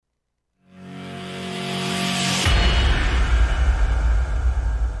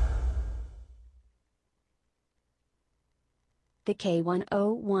The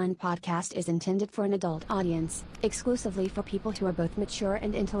K101 podcast is intended for an adult audience, exclusively for people who are both mature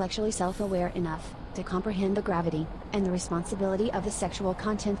and intellectually self-aware enough to comprehend the gravity and the responsibility of the sexual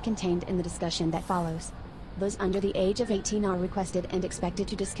content contained in the discussion that follows. Those under the age of 18 are requested and expected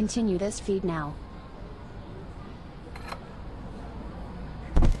to discontinue this feed now.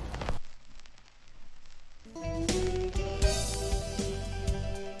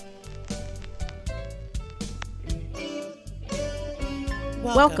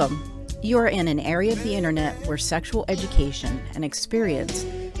 Welcome. You are in an area of the internet where sexual education and experience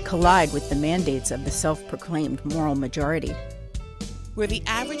collide with the mandates of the self-proclaimed moral majority. Where the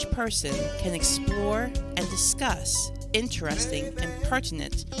average person can explore and discuss interesting and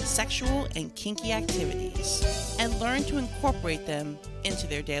pertinent sexual and kinky activities and learn to incorporate them into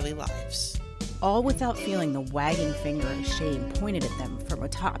their daily lives. All without feeling the wagging finger of shame pointed at them from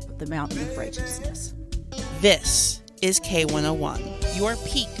atop the mountain of righteousness. This is K101, your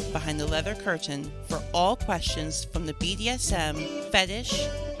peek behind the leather curtain for all questions from the BDSM, fetish,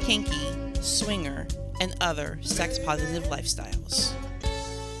 kinky, swinger, and other sex-positive lifestyles.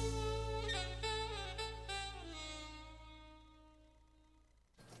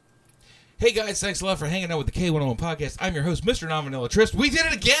 Hey guys, thanks a lot for hanging out with the K101 podcast. I'm your host, Mr. Non-Vanilla Trist. We did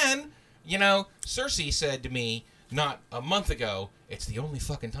it again! You know, Cersei said to me not a month ago, it's the only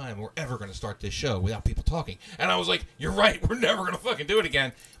fucking time we're ever going to start this show without people talking. And I was like, you're right, we're never going to fucking do it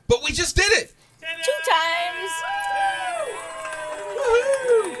again. But we just did it! 2 times!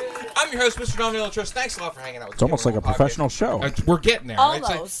 Woo-hoo! I'm your host, Mr. Non-Vanilla Trist. Thanks a lot for hanging out with It's almost like a professional show. We're getting there.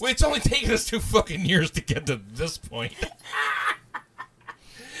 Almost. Right? It's only taken us 2 fucking years to get to this point.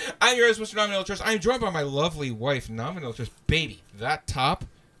 I'm your host, Mr. Non-Vanilla Trist. I'm joined by my lovely wife, Non-Vanilla Trist. Baby, that top,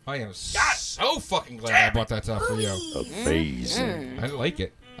 I am so fucking glad I bought that top for you. Amazing. I like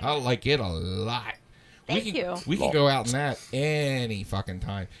it. I like it a lot. Thank you. We can go out in that any fucking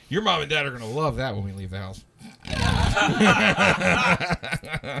time. Your mom and dad are going to love that when we leave the house.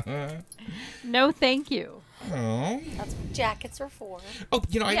 No, thank you. Oh. That's what jackets are for. Oh,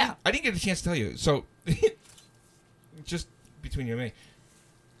 you know, Yeah. I didn't get a chance to tell you. So, just between you and me.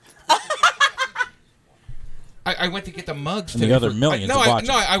 I went to get the mugs And today. the other millions of watchers.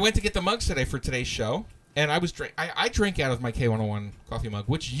 I went to get the mugs today for today's show. And I drink out of my K101 coffee mug,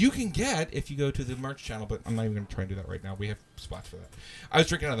 which you can get if you go to the merch channel, but I'm not even going to try and do that right now. We have spots for that. I was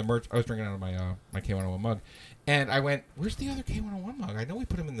drinking out of the merch. I was drinking out of my my K101 mug. And I went, where's the other K101 mug? I know we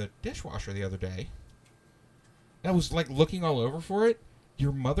put them in the dishwasher the other day. And I was like looking all over for it.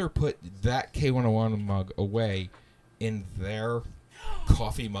 Your mother put that K101 mug away in their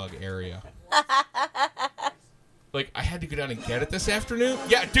coffee mug area. Like, I had to go down and get it this afternoon.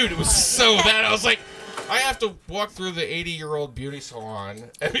 Yeah, dude, it was so bad. I was like, I have to walk through the 80-year-old beauty salon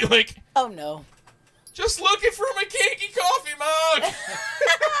and be like, Oh, no. just looking for my kinky coffee mug.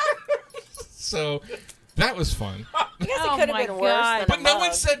 So, that was fun. I guess Oh it could my have been worse God. than But a no mug.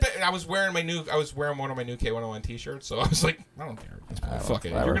 one said. I was wearing one of my new K101 T-shirts, so I was like, I don't care. At this point. Fuck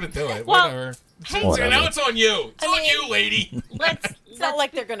it. You're gonna do it. Well, Whatever. hey, So now it's on you. It's on you, lady. It's not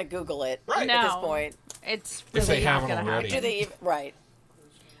like they're going to Google it Right. at this No. point. It's If they really not haven't gonna already. Do they even... Right.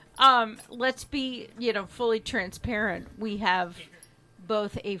 Let's be, fully transparent. We have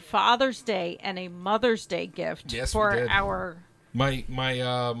both a Father's Day and a Mother's Day gift Yes, we for did. our. My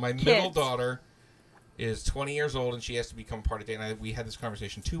middle Kids. daughter is 20 years old, and she has to become part of date night. We had this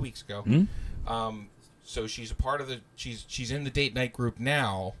conversation 2 weeks ago. So she's a part of the. She's in the date night group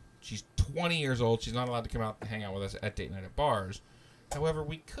now. She's 20 years old. She's not allowed to come out and hang out with us at date night at bars. However,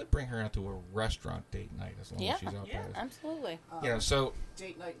 we could bring her out to a restaurant date night as long Yeah. as she's out there. Absolutely. So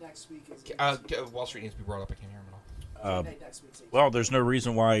Date night next week is Wall Street needs to be brought up. I can't hear him at all. date night next week. Well, there's no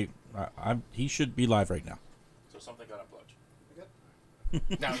reason why he should be live right now. So something got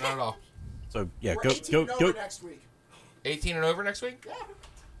uploaded. No, not at all. So yeah, We're go 18 go and go. over next week. 18 and over next week?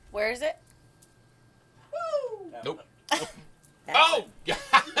 Where is it? Nope. Oh!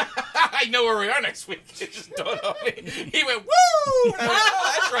 I know where we are next week. It just dawned on me. He went, woo! And I went,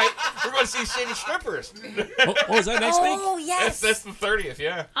 oh, that's right. We're going to see Shady Strippers. Oh, is that next week? Oh, yes. That's the 30th,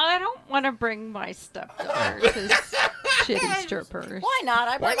 yeah. I don't want to bring my stepdaughter to shitty strippers. Why not?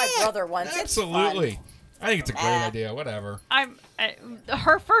 I brought Why my not? brother once. It's Absolutely. I think it's a great Ah. idea. Whatever.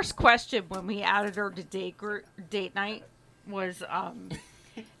 Her first question when we added her to date night was,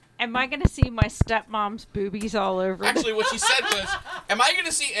 am I going to see my stepmom's boobies all over? Actually, what she said was, am I going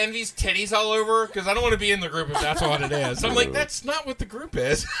to see Envy's titties all over? Because I don't want to be in the group if that's what it is. I'm like, that's not what the group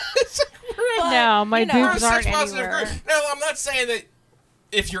is. It's like, No, my you know, we're a boobs aren't sex-positive anywhere. group. No, I'm not saying that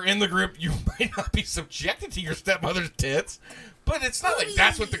if you're in the group, you might not be subjected to your stepmother's tits. But it's not like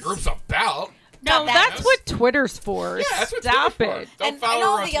that's what the group's about. No, that. that's what Twitter's for. Yeah, that's what Stop Twitter's it. for. Don't And follow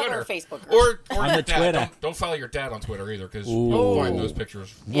all her on the Twitter. other Facebook groups. Or On your the dad. Twitter. Don't follow your dad on Twitter either, because Ooh. you'll find those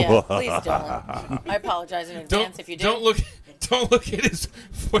pictures. Yeah, please don't. I apologize in advance if you do. Don't look at his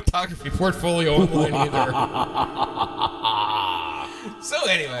photography portfolio online either. So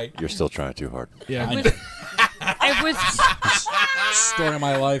anyway, You're still trying too hard. yeah. It was Story of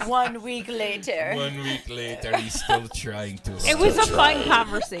my life. 1 week later. 1 week later, he's still trying to. it was a fun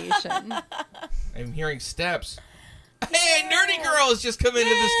conversation. I'm hearing steps. Hey, Nerdy Girl has just come into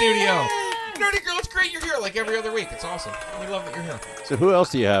the studio. Nerdy Girl, it's great you're here like every other week. It's awesome. We love that you're here. So who else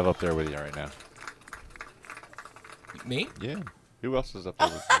do you have up there with you right now? Me? Yeah. Who else is up there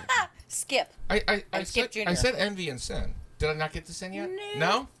with you? Skip. I And Skip Jr. said Envy and Sin. Did I not get to Sin yet?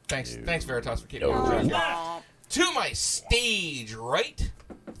 No? Thanks, Veritas, for keeping me on track. Aw. To my stage right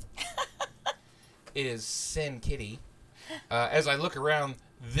is Sin Kitty. As I look around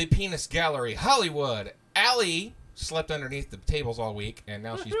the Penis Gallery, Hollywood, Allie slept underneath the tables all week, and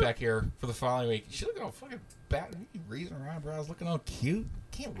now she's back here for the following week. She's looking all fucking bad. Raising her eyebrows, looking all cute.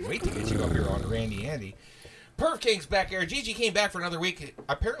 Can't wait to get you up here on Randy Andy. Perv King's back here. Gigi came back for another week.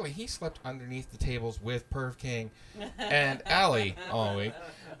 Apparently, he slept underneath the tables with Perv King and Allie all week.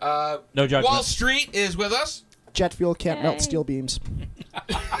 No judgment. Wall Street is with us. Jet fuel can't melt steel beams.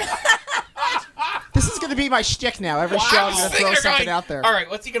 This is going to be my shtick now. Every show I'm going to throw something out there. All right,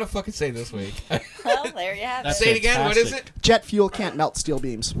 what's he going to fucking say this week? Well, there you have it. Say it again. What is it? Jet fuel can't melt steel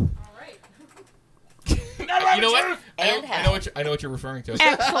beams. You know what? And I know what you're referring to.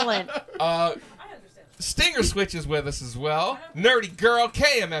 Excellent. Stinger Switch is with us as well. Nerdy Girl,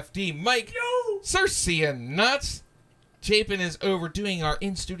 KMFD, Mike, Circean Nuts. Chapin is overdoing our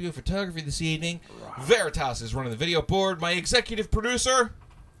in-studio photography this evening. Veritas is running the video board. My executive producer.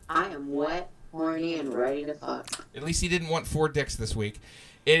 I am wet, horny, and ready to fuck. At least he didn't want 4 dicks this week.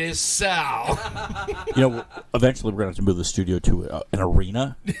 It is Sal. You know, eventually we're going to have to move the studio to an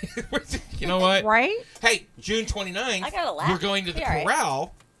arena. You know what? Right? Hey, June 29th, I gotta laugh. we're going to the Be all right.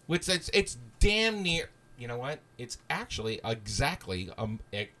 Corral, which it's damn near. You know what? It's actually exactly Oh. I'm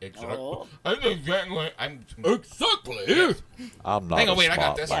exactly. Yes. I'm not Hang on, a wait, I got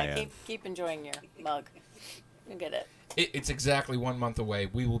smart this. man. Yeah, keep enjoying your mug. You get it. It's exactly 1 month away.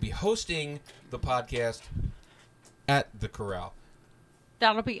 We will be hosting the podcast at the Corral.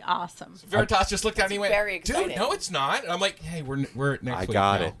 That'll be awesome. Veritas just looked at me and went, very "Dude, exciting. no, it's not." And I'm like, "Hey, we're at next I week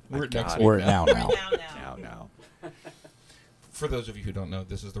got now. it. We're I at next got week it. We're now. Now. For those of you who don't know,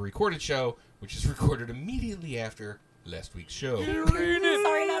 this is the recorded show, which is recorded immediately after last week's show.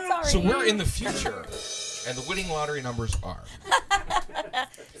 Sorry, not sorry. So we're in the future, and the winning lottery numbers are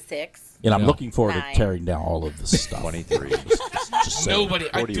 6. And I'm No. looking forward 9. to tearing down all of this stuff. 23. Just saying. nobody.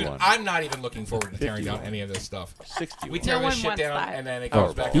 Dude, 41. I'm not even looking forward to tearing down 51. any of this stuff. 61. We tear No this one shit wants down, that. and then it Oh,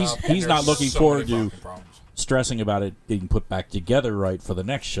 goes back he's- up. he's and not there's looking so forward many to- fucking problems. Stressing about it being put back together right for the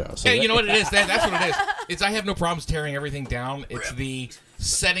next show. So Yeah, that- you know what it is? That's what it is. It's I have no problems tearing everything down. It's the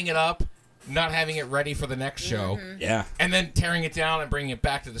setting it up, not having it ready for the next show, Yeah. and then tearing it down and bringing it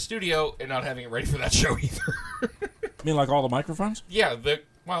back to the studio and not having it ready for that show either. I mean, like all the microphones? Yeah, no, they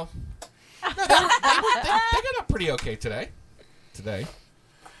got up pretty okay today.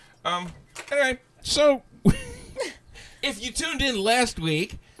 Anyway, so if you tuned in last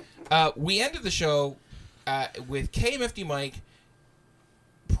week, we ended the show with KMFD Mike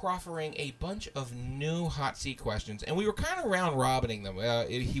proffering a bunch of new hot seat questions, and we were kind of round robining them.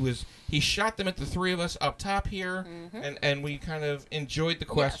 He shot them at the three of us up top here, and we kind of enjoyed the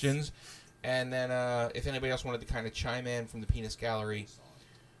questions. And then if anybody else wanted to kind of chime in from the Penis Gallery,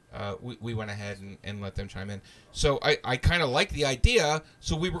 we went ahead and let them chime in. So I kind of like the idea.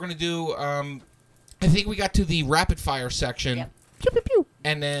 So we were going to do, I think we got to the rapid fire section. Yep.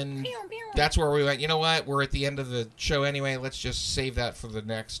 And then that's where we went, you know what? We're at the end of the show anyway. Let's just save that for the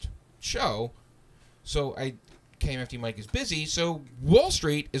next show. So KMFD Mike is busy. So Wall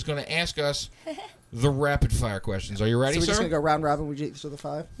Street is going to ask us the rapid fire questions. Are you ready, So we're just sir? going to go round robin. We do the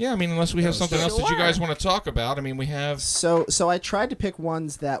 5. Yeah, I mean, unless we have something else that you Sure. guys want to talk about. I mean, we have... So I tried to pick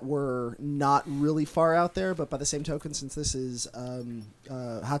ones that were not really far out there, but by the same token, since this is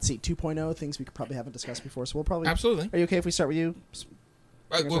Hot Seat 2.0, things we probably haven't discussed before, so we'll probably... Absolutely. Are you okay if we start with you?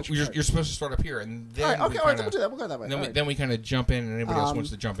 Well, you're supposed to start up here, and then All right, okay, we all right, kinda, we'll do that. We'll go that way. Then, All we, right. then we kind of jump in, and anybody else wants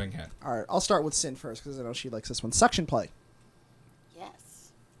to jump in can. All right, I'll start with Sin first, because I know she likes this one. Suction play.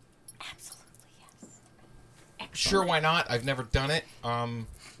 Yes. Absolutely yes. Sure, why not? I've never done it.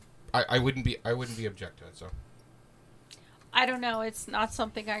 I wouldn't be object to it. So I don't know. It's not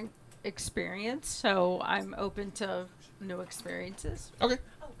something I experience, so I'm open to new experiences. okay.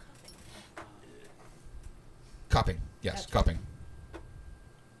 Cupping, yes, cupping.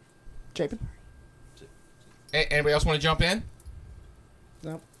 Chapin? Anybody else want to jump in?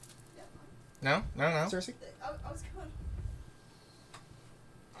 No. No? Cersei? I was going.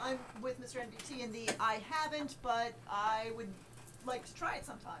 I'm with Mr. NBT in the I haven't, but I would like to try it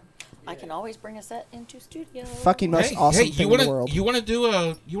sometime. I can always bring a set into studio. Fucking most awesome thing in the world. You want to do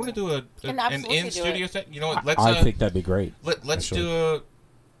an absolutely in do studio it. set? You know what? Let's. I think that'd be great. Let's do a.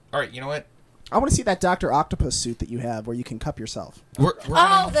 All right. You know what? I want to see that Dr. Octopus suit that you have where you can cup yourself.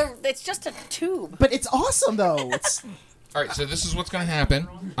 It's just a tube. But it's awesome though. It's all right. So this is what's going to happen.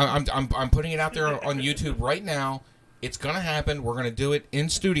 I'm putting it out there on YouTube right now. It's going to happen. We're going to do it in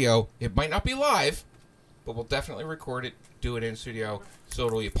studio. It might not be live, but we'll definitely record it, do it in studio, so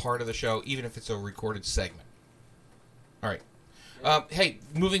it'll be a part of the show, even if it's a recorded segment. All right. Hey,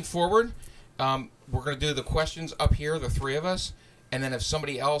 moving forward, we're going to do the questions up here, the three of us, and then if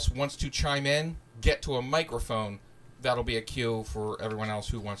somebody else wants to chime in, get to a microphone, that'll be a cue for everyone else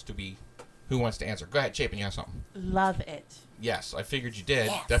who wants to answer. Go ahead, Chapin, you have something. Love it. Yes, I figured you did.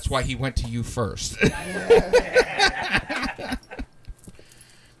 Yes. That's why he went to you first. Go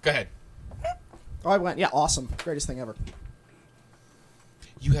ahead. Oh, I went. Yeah, awesome. Greatest thing ever.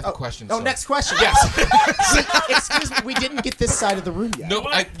 You have a question. Oh, so. next question. Yes. Excuse me. We didn't get this side of the room yet. Nope.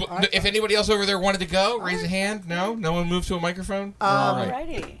 If anybody else over there wanted to go, raise a hand. No one moved to a microphone.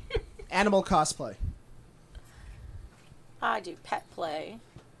 Alrighty. Animal cosplay. I do pet play.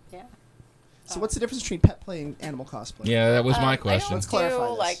 Yeah. So what's the difference between pet play and animal cosplay? Yeah, that was my question. Let's clarify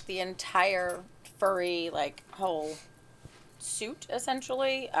this. Like the entire furry, like whole suit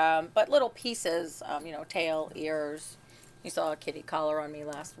essentially, but little pieces. Tail, ears. You saw a kitty collar on me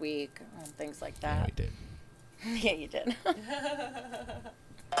last week, and things like that. Yeah, I did. Yeah, you did.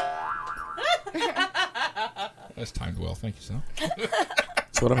 That's timed well. Thank you, Sal.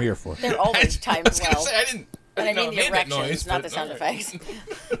 That's what I'm here for. They're always timed well. I didn't. But I mean the made that erections, noise, not but the sound okay. effects.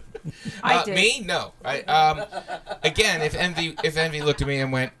 I did. Me? No. Again, if Envy looked at me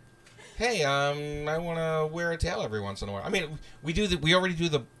and went, "Hey, I want to wear a tail every once in a while." I mean, we already do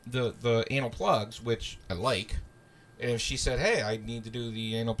the anal plugs, which I like. And if she said, "Hey, I need to do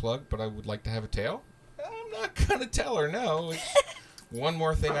the anal plug, but I would like to have a tail," I'm not gonna tell her no. It's one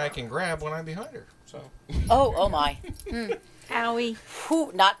more thing I can grab when I'm behind her. So. Oh my. Owie.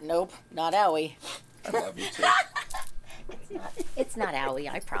 Nope, not owie. I love you too. It's not owie,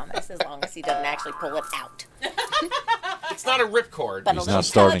 I promise, as long as he doesn't actually pull it out. It's not a ripcord. But He's not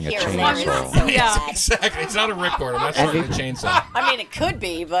starting a chainsaw. So Yeah. bad. Exactly. It's not a ripcord. I'm not starting a chainsaw. I mean, it could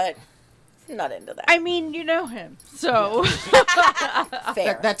be, but I'm not into that. I mean, you know him, so.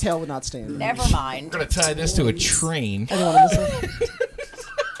 Fair. That tail would not stand. Never mind. I'm gonna tie this to a train. Anyone on this one?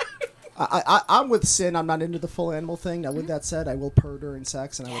 I'm with Sin. I'm not into the full animal thing. Now, with that said, I will purr during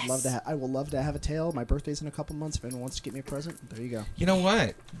sex, and I would love to. I will love to have a tail. My birthday's in a couple months. If anyone wants to get me a present, there you go. You know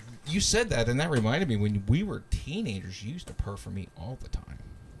what? You said that, and that reminded me when we were teenagers. You used to purr for me all the time.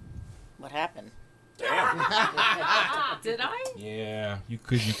 What happened? Did I? Yeah, you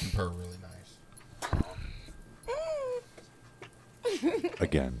can purr really nice.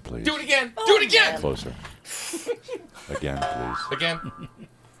 Again, please. Do it again. Do it again. Closer. Again, please. Again.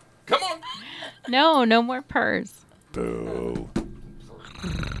 Come on. No more purrs. Boo.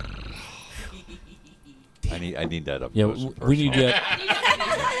 I need that up. Yeah, close and we need personal.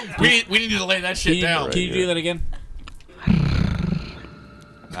 that. we need to lay that shit down. Can you do that again?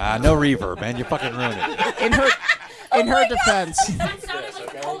 No reverb, man. You fucking ruined it. In her defense. That sounded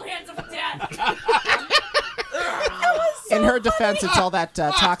like the cold hands of a dad. In her defense, it's all that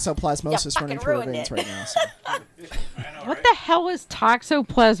toxoplasmosis You running fucking through her ruined veins it. right now. So. What the hell is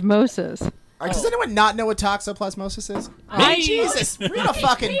toxoplasmosis? All right, does anyone not know what toxoplasmosis is? Me. Jesus, read a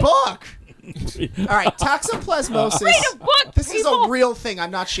fucking book. All right, toxoplasmosis. Read a book, This is people. a real thing.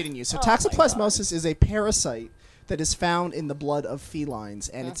 I'm not shitting you. So toxoplasmosis is a parasite that is found in the blood of felines,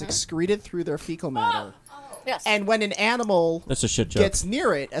 and it's excreted through their fecal matter. Yes. And when an animal That's a shit joke. gets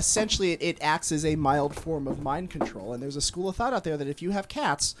near it, essentially it acts as a mild form of mind control. And there's a school of thought out there that if you have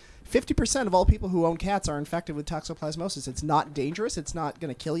cats, 50% of all people who own cats are infected with toxoplasmosis. It's not dangerous. It's not going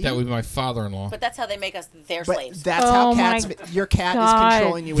to kill you. That would be my father-in-law. But that's how they make us their But slaves. that's Oh how my cats. Your cat God. is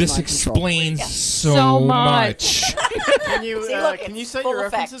controlling you with This mind control. explains so So much. Can you See, look, can you it's cite full your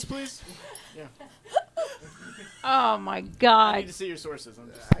effect. references, please? Oh my I need God. to see your sources. I'm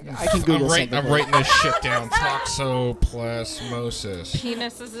just... I can Google I'm something. writing this shit down. Toxoplasmosis.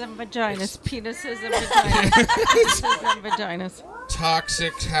 Penises and vaginas. Penises and vaginas. Penises and vaginas.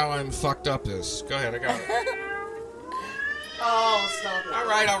 Toxic. How I'm fucked up is. Go ahead. I got it. Oh, stop it.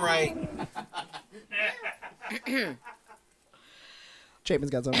 All right. Chapman's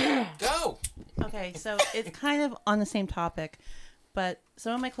got something. Go. Okay, so it's kind of on the same topic, but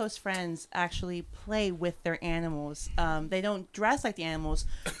some of my close friends actually play with their animals. They don't dress like the animals,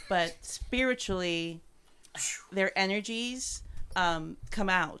 but spiritually, their energies come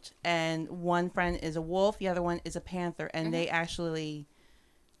out. And one friend is a wolf, the other one is a panther, and they actually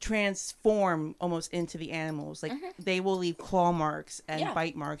transform almost into the animals. Like they will leave claw marks and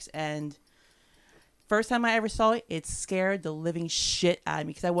bite marks. And first time I ever saw it, it scared the living shit out of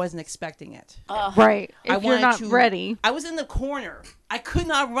me because I wasn't expecting it. Right. If you're not ready. I was in the corner. I could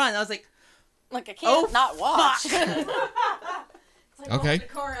not run. I was like I can't not watch. It's like Okay. a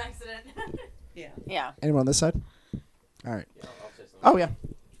car accident. Yeah. Anyone on this side? All right. Oh yeah.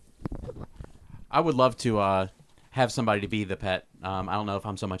 I would love to have somebody to be the pet. I don't know if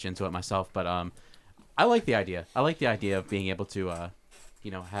I'm so much into it myself, but I like the idea. I like the idea of being able to,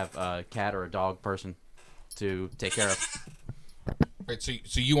 have a cat or a dog person to take care of. Right, so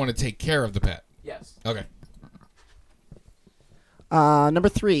you want to take care of the pet? Yes. Okay. Number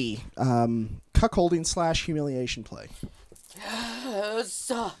 3, cuckolding / humiliation play.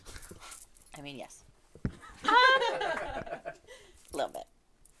 Yes. I mean, yes. A little bit.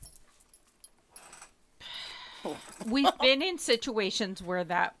 We've been in situations where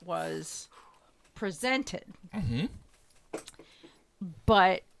that was presented,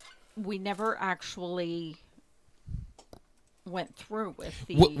 but we never actually went through with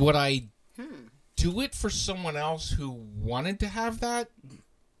the. Would I do it for someone else who wanted to have that?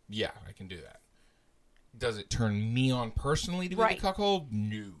 Yeah, I can do that. Does it turn me on personally to be the cuckold?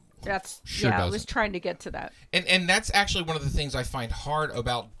 No. That's Sure I doesn't. was trying to get to that. And that's actually one of the things I find hard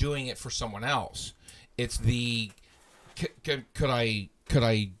about doing it for someone else. It's the could I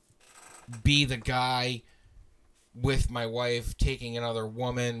be the guy with my wife taking another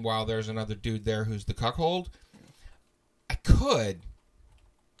woman while there's another dude there who's the cuckold? I could,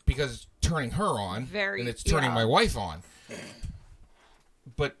 because it's turning her on and it's turning my wife on.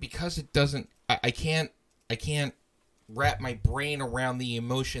 But because it doesn't, I can't wrap my brain around the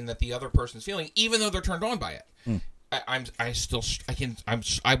emotion that the other person's feeling, even though they're turned on by it. I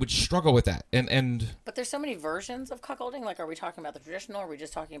would struggle with that. And But there's so many versions of cuckolding. Like, are we talking about the traditional? Or are we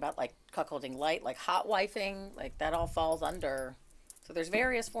just talking about like cuckolding light, like hot wifing? Like that all falls under. So there's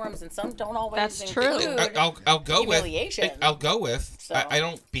various forms, and some don't always. That's include I'll go humiliation. with. I'll go with. So. I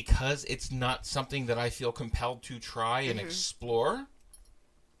don't, because it's not something that I feel compelled to try and explore.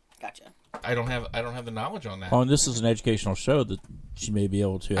 Gotcha. I don't have the knowledge on that. Well, and this is an educational show that she may be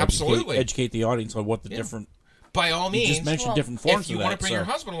able to educate the audience on what the different. By all means, you just mentioned different forms. If you want to bring your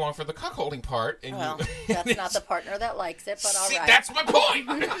husband along for the cuckolding part, and That's not the partner that likes it, but all right. That's my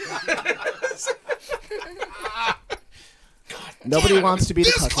point. Nobody wants to be the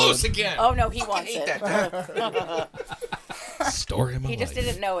this cuckold. close again. Oh no, he wants hate it. that Story of my He just life.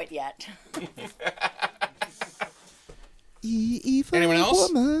 didn't know it yet. Evil Anyone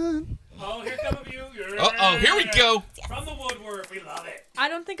else? woman. Oh, here come a few. Uh-oh, here we go. From the woodwork, we love it. I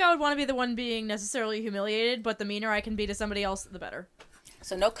don't think I would want to be the one being necessarily humiliated, but the meaner I can be to somebody else, the better.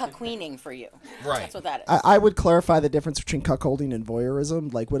 So no cuckweening for you. Right. That's what that is. I would clarify the difference between cuckolding and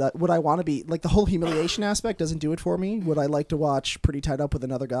voyeurism. Like, would I want to be like the whole humiliation aspect doesn't do it for me? Would I like to watch Pretty Tied Up with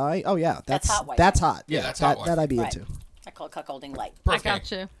Another Guy? Oh yeah, that's hot wife. that's hot. Yeah, that's hot wife. that I'd be Right. into. I call it cuckolding light. Perfect. I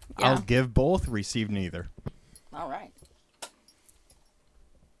got you. I'll give both, receive neither. All right.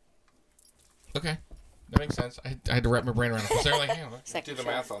 Okay, that makes sense. I had to wrap my brain around it. So they're like, hey, let's do the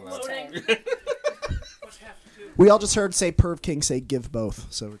math on that. We all just heard say perv king say give both,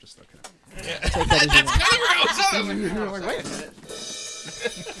 so we're just okay. Take that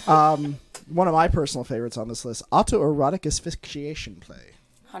as one of my personal favorites on this list: autoerotic asphyxiation play.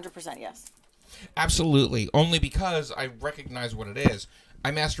 100% yes. Absolutely, only because I recognize what it is.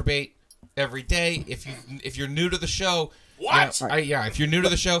 I masturbate every day. If you're new to the show, What? if you're new to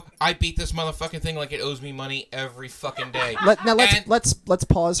the show, I beat this motherfucking thing like it owes me money every fucking day. Let's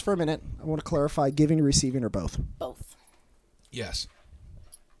pause for a minute. I want to clarify: giving, receiving, or both. Both. Yes,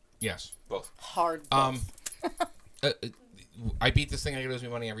 both. Hard. I beat this thing like it owes me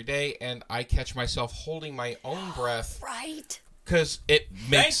money every day, and I catch myself holding my own breath. Right. Because it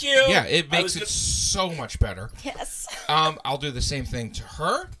makes Thank you. Yeah, it makes it so much better. Yes. I'll do the same thing to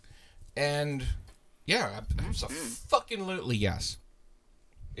her, and yeah, fucking yes.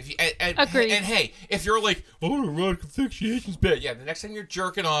 If you Agreed. And hey, if you're like, oh, erotic asphyxiation's bad, yeah, the next time you're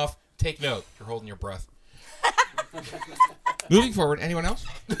jerking off, take note. You're holding your breath. Moving forward, anyone else?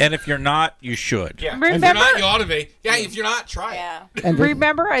 And if you're not, you should. Yeah. Remember- if you're not, you ought to be. Yeah, if you're not, try Yeah. it. And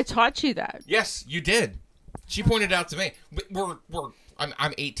Remember, I taught you that. Yes, you did. She pointed out to me.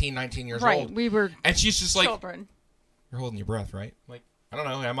 I'm 18, 19 years Right. old. We were And she's just like, children. you're holding your breath, right? I'm like, I don't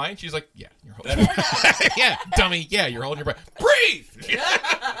know, am I? And she's like, yeah, you're holding. Yeah, dummy. Yeah, you're holding your breath. Breathe.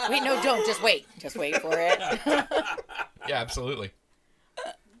 Wait, no, don't. Just wait. Just wait for it. Yeah, absolutely.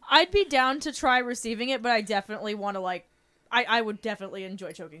 I'd be down to try receiving it, but I definitely want to I would definitely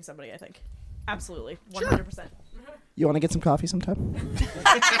enjoy choking somebody. I think, absolutely, 100%. You want to get some coffee sometime?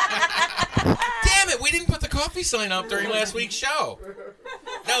 Damn it! We didn't put the coffee sign up during last week's show.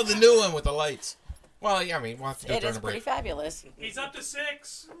 No, the new one with the lights. Well, yeah, I mean, we'll have to do it It during is the break. pretty fabulous. He's up to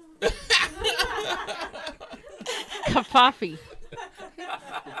 6. Kafafi.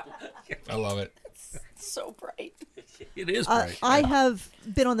 I love it. So bright. It is bright. I have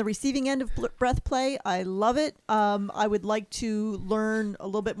been on the receiving end of breath play. I love it. I would like to learn a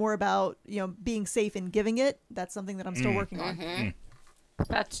little bit more about being safe in giving it. That's something that I'm still working on.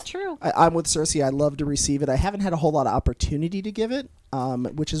 That's true. I'm with Cersei. I love to receive it. I haven't had a whole lot of opportunity to give it,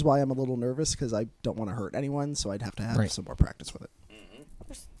 which is why I'm a little nervous because I don't want to hurt anyone. So I'd have to have some more practice with it.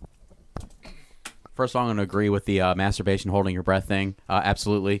 First of all, I'm going to agree with the masturbation holding your breath thing.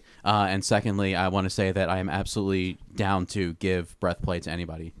 Absolutely. And secondly, I want to say that I am absolutely down to give breath play to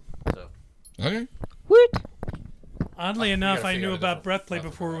anybody. So. Okay. Woot. Oddly enough, I knew about breath play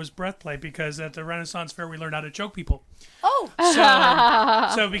before it was breath play because at the Renaissance Fair we learned how to choke people. Oh.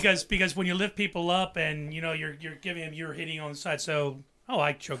 So because when you lift people up and you're giving them, you're hitting on the side. So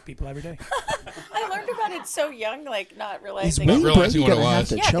I choke people every day. I learned about it so young, like not Is realizing. Wayne realizing Brady what it gonna have was.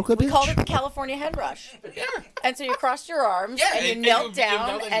 to Yeah, choke a we called bitch? it the California head rush. Yeah. And so you crossed your arms and you and knelt you down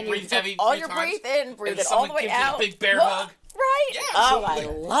knelt and and you breathed took heavy all 3 your times, breathe in, breathe and it all the someone way gives you a out. big bear Whoa. hug. Right? Yeah, Oh, I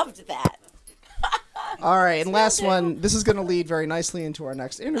absolutely. loved that. All right, and last one. This is going to lead very nicely into our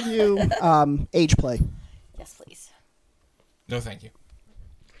next interview. Age play. Yes, please. No, thank you.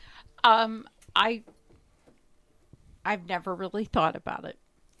 I've never really thought about it.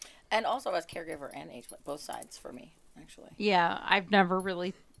 And also as caregiver and age, both sides for me, actually. Yeah, I've never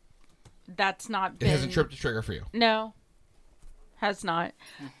really. That's not been. It hasn't tripped a trigger for you. No, has not.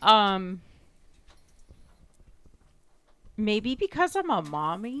 Maybe because I'm a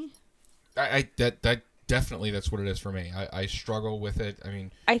mommy. That definitely that's what it is for me. I struggle with it. I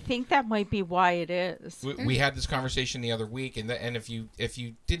mean, I think that might be why it is. we had this conversation the other week, and if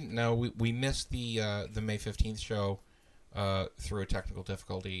you didn't know, we missed the May 15th show through a technical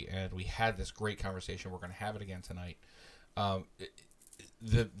difficulty, and we had this great conversation. We're going to have it again tonight. We're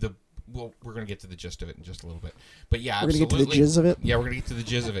going to get to the gist of it in just a little bit, but yeah, We're going to absolutely. get to the jizz of it? Yeah, we're going to get to the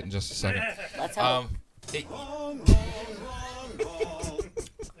jizz of it in just a second. Let's hope.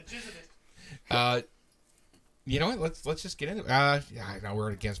 You know what? Let's just get into it. Yeah, I know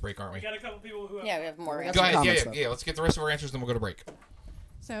we're against break, aren't we? We got a couple people who. Yeah, we have more. Go ahead. Yeah. Let's get the rest of our answers, then we'll go to break.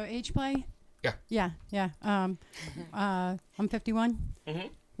 So age play? Yeah. Yeah. I'm 51. Mm-hmm.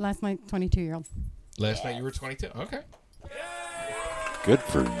 Last night, 22-year-old. Last night you were 22. Okay. Good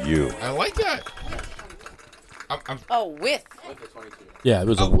for you. I like that. With. Yeah, it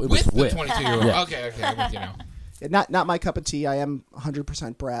was with the with. 22-year-old. Yeah. Okay, I'm with you now. Yeah, not my cup of tea. I am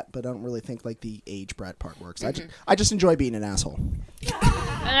 100% brat, but I don't really think like the age brat part works. I just enjoy being an asshole.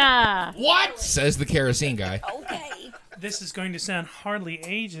 What? Says the kerosene guy. Okay. This is going to sound hardly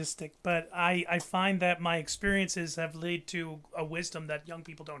ageistic, but I find that my experiences have led to a wisdom that young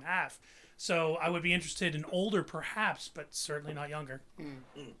people don't have. So I would be interested in older, perhaps, but certainly not younger.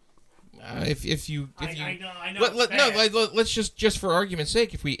 If you I know. let's just for argument's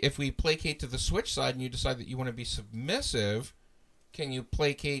sake, if we placate to the switch side and you decide that you want to be submissive, can you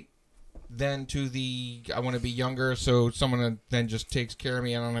placate then to the I want to be younger, so someone then just takes care of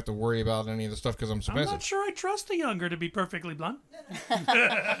me. I don't have to worry about any of the stuff because I'm submissive. I'm not sure I trust the younger, to be perfectly blunt.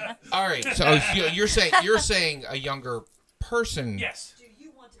 All right, so you're saying a younger person. Yes.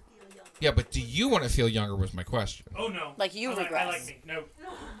 Yeah, but do you want to feel younger? Was my question. Oh no. Like you regress. I like me. No.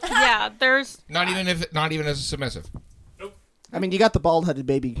 Yeah, there's not even as a submissive. Nope. I mean, you got the bald-headed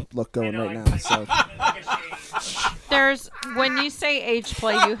baby look going right now. So there's when you say age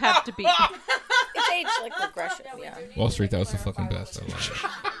play, you have to be. It's age like regression. Yeah. Wall Street, that was the fucking best. I love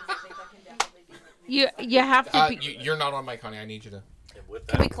it. You have to be. You're not on mic, honey. I need you to.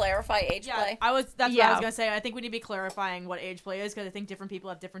 Can we clarify age play? That's what I was gonna say. I think we need to be clarifying what age play is because I think different people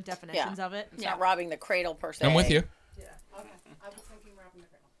have different definitions of it. It's not robbing the cradle per se. I'm with you. Yeah. Okay. I was thinking robbing the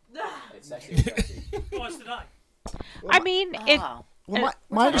cradle. Who wants to die? I mean, it. Well,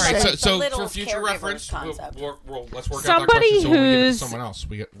 my all right, so Little for future caregiver reference, concept. let's work Somebody out that question so when we give it to who's- someone else.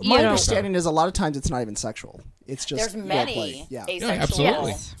 my understanding is a lot of times it's not even sexual. It's just There's many role play. Yeah. asexual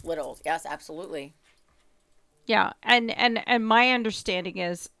absolutely. littles. Yes, absolutely. Yeah, and my understanding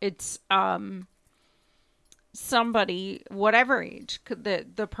is it's somebody whatever age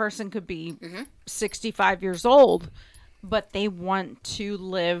the person could be 65 years old, but they want to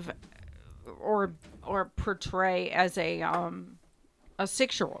live or portray as a a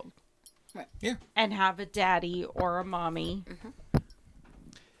 6-year-old. Right. Yeah. And have a daddy or a mommy.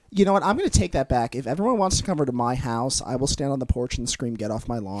 You know what? I'm going to take that back. If everyone wants to come over to my house, I will stand on the porch and scream, "Get off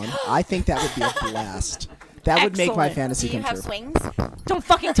my lawn." I think that would be a blast. That would make my fantasy Do you come have true. swings? Don't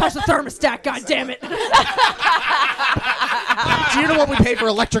fucking touch the thermostat, goddammit. Do you know what we pay for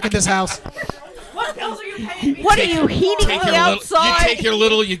electric in this house? What bills are you paying me? What are you heating the outside?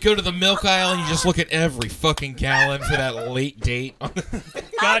 You go to the milk aisle and you just look at every fucking gallon for that late date.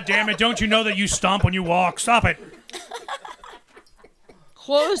 God damn it, don't you know that you stomp when you walk? Stop it.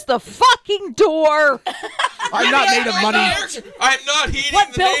 Close the fucking door. I'm not made of money. I'm not heating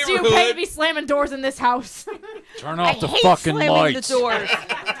What the bills do you pay to neighborhood. be slamming doors in this house? Turn I off the hate fucking slamming lights. the doors.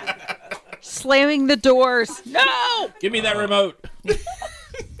 Slamming the doors. No! Give me that remote.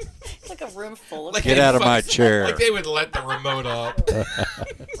 It's like a room full of Get out of my chair. Like they would let the remote up.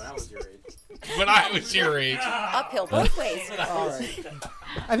 When I was your age. Uphill both ways. All right.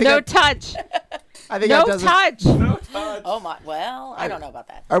 No touch. I think No that does it. touch. Oh my! Well, I don't know about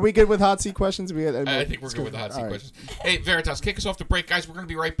that. Are we good with hot seat questions? I think we're good with the hot seat questions. Hey, Veritas, kick us off the break, guys. We're going to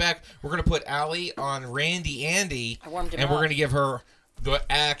be right back. We're going to put Allie on Randy Andy, I warmed him and we're up. going to give her the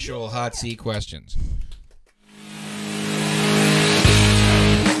actual hot seat questions.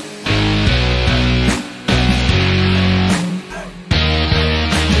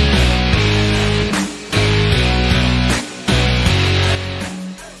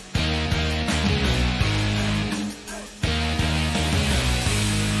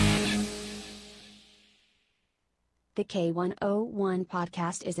 The K101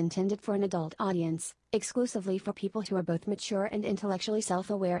 podcast is intended for an adult audience, exclusively for people who are both mature and intellectually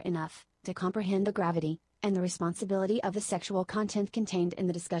self-aware enough to comprehend the gravity and the responsibility of the sexual content contained in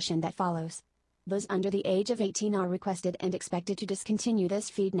the discussion that follows. Those under the age of 18 are requested and expected to discontinue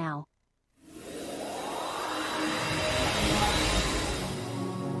this feed now.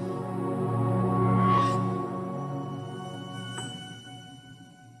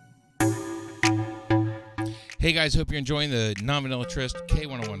 Hey guys, hope you're enjoying the Non-Vanillatrist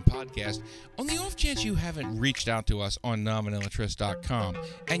K101 podcast. On the off chance you haven't reached out to us on nonvanillatrist.com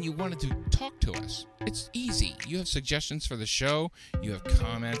and you wanted to talk to us, it's easy. You have suggestions for the show, you have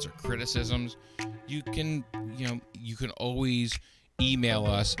comments or criticisms, you can always email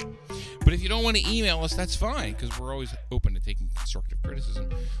us. But if you don't want to email us, that's fine, because we're always open to taking constructive criticism.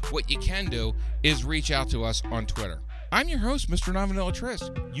 What you can do is reach out to us on Twitter. I'm your host, Mr.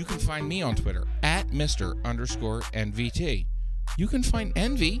 Non-Vanillatrist. You can find me on Twitter at Mr_NVT. You can find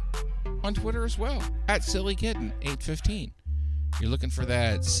Envy on Twitter as well, at SillyKitten815. You're looking for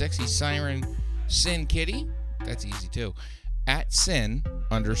that sexy siren Sin Kitty? That's easy too. At Sin_Kitty.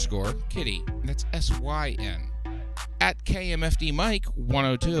 That's SYN. At KMFD Mike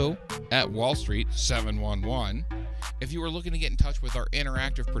 102. At Wall Street 711. If you were looking to get in touch with our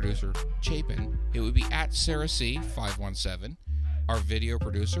interactive producer, Chapin, it would be at Sarah C 517. Our video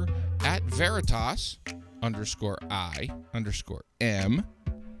producer, at Veritas_I_M.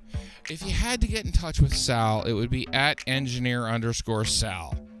 If you had to get in touch with Sal, it would be at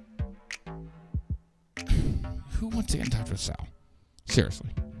engineer_Sal. Who wants to get in touch with Sal? Seriously.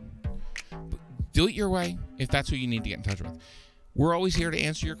 Do it your way if that's who you need to get in touch with. We're always here to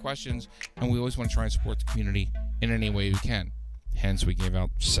answer your questions, and we always want to try and support the community in any way we can. Hence, we gave out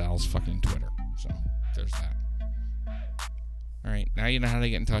Sal's fucking Twitter. So, there's that. All right, now you know how to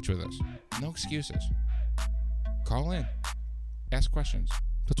get in touch with us. No excuses. Call in. Ask questions.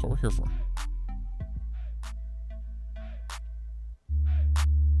 That's what we're here for.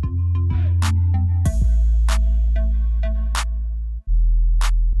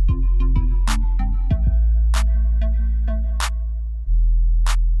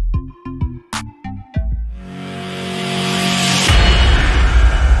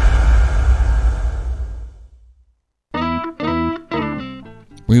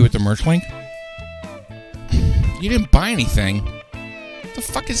 Were you at the merch link? You didn't buy anything. What the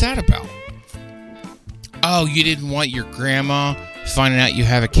fuck is that about? Oh, you didn't want your grandma finding out you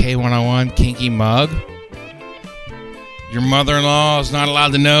have a K101 kinky mug? Your mother-in-law is not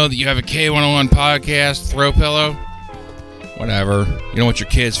allowed to know that you have a K101 podcast throw pillow? Whatever. You don't want your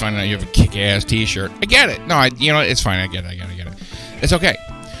kids finding out you have a kick-ass t-shirt. I get it. No, it's fine. I get it. It's okay.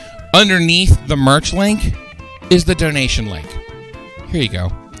 Underneath the merch link is the donation link. Here you go.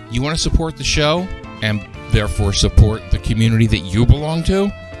 You want to support the show and therefore support the community that you belong to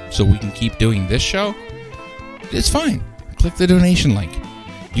so we can keep doing this show? It's fine. Click the donation link.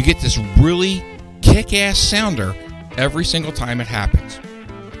 You get this really kick-ass sounder every single time it happens.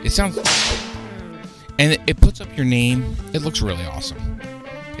 It sounds... And it puts up your name. It looks really awesome.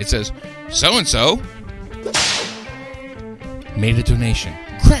 It says, so-and-so made a donation.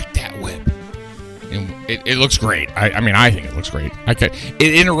 Crack that whip. And it looks great. I mean, I think it looks great.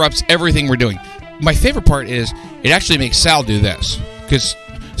 It interrupts everything we're doing. My favorite part is it actually makes Sal do this. Because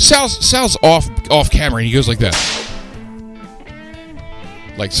Sal's off camera and he goes like this.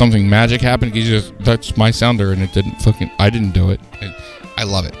 Like something magic happened. He just, that's my sounder and I didn't do it. I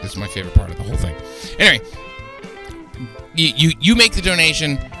love it. It's my favorite part of the whole thing. Anyway, you make the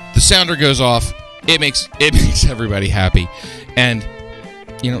donation, the sounder goes off, it makes everybody happy. And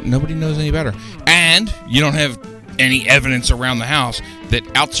nobody knows any better. And you don't have any evidence around the house that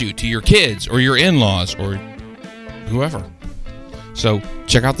outs you to your kids or your in-laws or whoever. So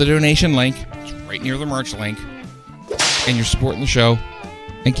check out the donation link. It's right near the merch link. And you're supporting the show.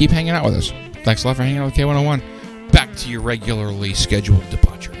 And keep hanging out with us. Thanks a lot for hanging out with K101. Back to your regularly scheduled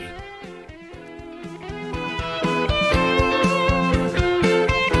debauchery.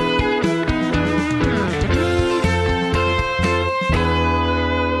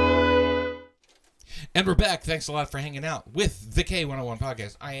 And we're back. Thanks a lot for hanging out with the K101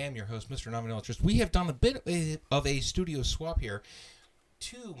 podcast. I am your host, Mr. Nominalist. We have done a bit of a studio swap here.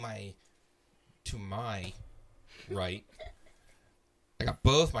 To my right, I got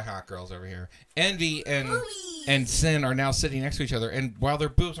both my hot girls over here. Envy and Sin are now sitting next to each other. And while their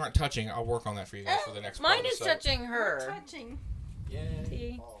boobs aren't touching, I'll work on that for you guys for the next Mine is touching her. We're touching.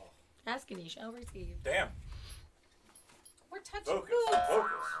 Yay. Asking you shall receive. Damn. We're touching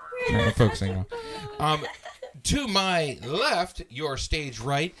I'm focusing on. To my left, your stage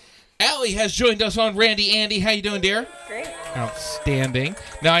right, Allie has joined us on Randy Andy. How you doing, dear? Great. Outstanding.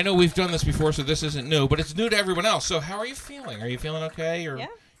 Now, I know we've done this before, so this isn't new, but it's new to everyone else. So how are you feeling? Are you feeling okay?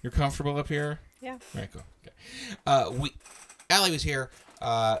 You're comfortable up here? Yeah. All right, cool. Okay. Allie was here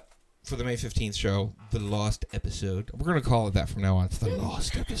for the May 15th show, the Lost episode. We're going to call it that from now on. It's the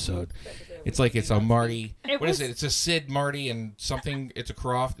Lost episode. It's like it's a Marty. What is it? It's a Sid, Marty, and something. It's a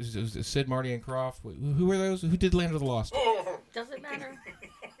Croft. It's a Sid, Marty, and Croft. Who are those? Who did Land of the Lost? Doesn't matter.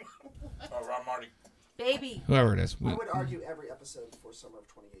 Ron Marty. Baby. Whoever it is. I would argue every episode before summer of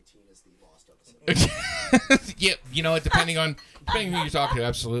 2018 is the Lost episode. Yeah, depending on who you're talking to,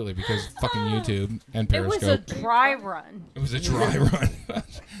 absolutely, because fucking YouTube and Periscope. It was a dry run. It was a dry run.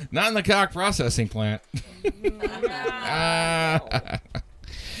 Not in the cock processing plant.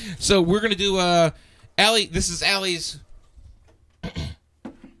 So we're going to do, Allie, this is Allie's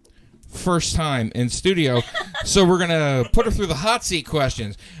first time in studio, so we're going to put her through the hot seat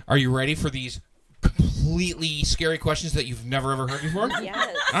questions. Are you ready for these completely scary questions that you've never ever heard before?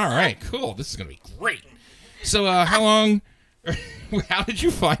 Yes. All right, cool. This is going to be great. So how did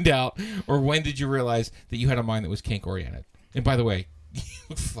you find out, or when did you realize that you had a mind that was kink-oriented? And by the way, you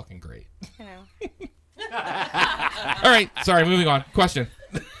look fucking great. I know. All right, sorry, moving on. Question.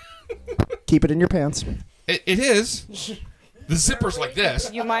 Keep it in your pants. It is. The zipper's like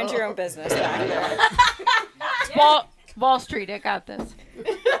this. You mind your own business back there. Wall Street, I got this.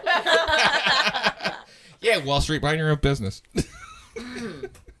 Yeah, Wall Street, mind your own business.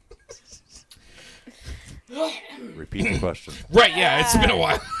 Repeat the question. Right, yeah, it's been a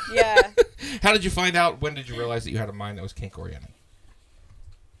while. Yeah. How did you find out? When did you realize that you had a mind that was kink-oriented?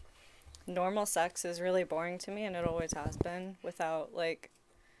 Normal sex is really boring to me, and it always has been, without, like,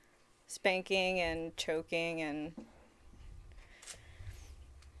 spanking and choking and...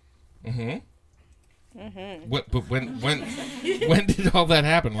 What? But when did all that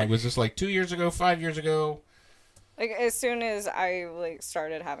happen? Like, was this like 2 years ago, 5 years ago? Like, as soon as I, like,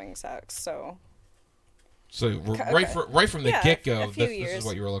 started having sex, so... So right from the get-go, this is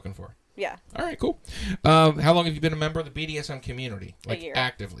what you were looking for? Yeah. All right, cool. How long have you been a member of the BDSM community? Like, a year.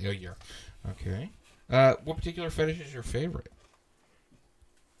 Actively, a year. Okay. What particular fetish is your favorite?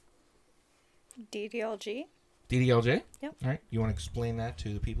 DDLG. DDLJ? Yep. All right. You want to explain that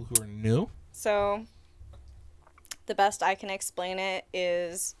to the people who are new? So, the best I can explain it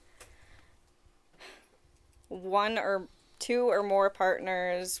is one or two or more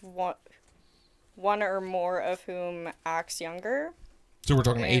partners, one or more of whom acts younger. So we're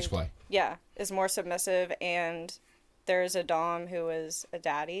talking age play. Yeah, is more submissive, and there's a dom who is a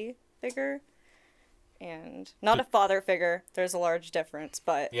daddy figure, and not a father figure. There's a large difference,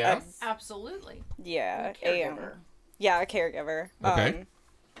 but Absolutely. Yeah, A caregiver. A caregiver. Okay.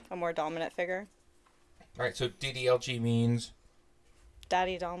 A more dominant figure. All right, so DDLG means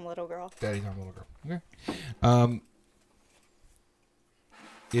Daddy dom little girl. Daddy dom little girl. Okay.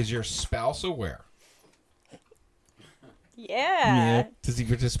 Is your spouse aware? Yeah. Does he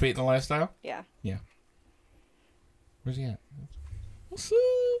participate in the lifestyle? Yeah. Yeah. Where's he at?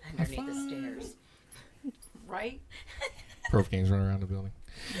 Underneath the stairs. Right? Prof gangs running around the building.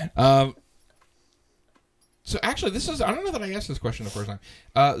 So actually, I don't know that I asked this question the first time.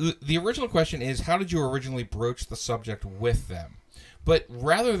 The original question is, how did you originally broach the subject with them? But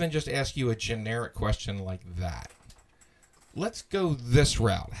rather than just ask you a generic question like that, let's go this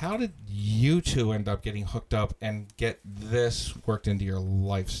route. How did you two end up getting hooked up and get this worked into your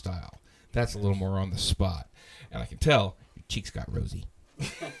lifestyle? That's a little more on the spot. And I can tell your cheeks got rosy.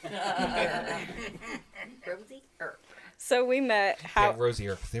 Rosie Earp. So we met. Yeah, Rosie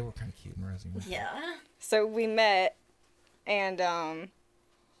Earp. They were kind of cute and rosy. Yeah. So we met, and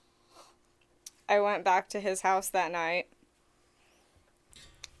I went back to his house that night.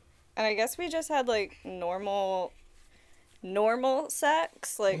 And I guess we just had, like, normal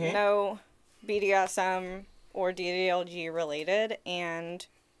sex. Like, no BDSM or DDLG related. And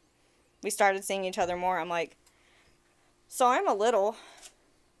we started seeing each other more. I'm like, so I'm a little.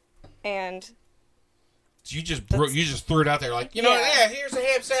 And... So you just threw it out there like, here's a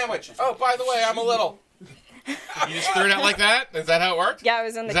ham sandwich. Oh, by the way, I'm a little. You just threw it out like that? Is that how it worked? Yeah, I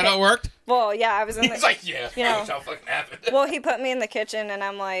was in the Is that how it worked? Well, yeah, I was in the... He's like, yeah, you know, that's how it fucking happened. Well, he put me in the kitchen, and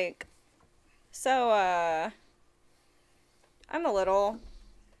I'm like, so, I'm a little.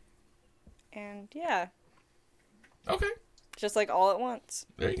 And, yeah. Okay. Just, like, all at once.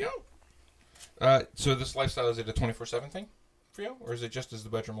 There you go. So this lifestyle, is it a 24/7 thing for you? Or is it just as the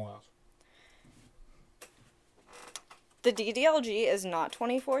bedroom allows? The DDLG is not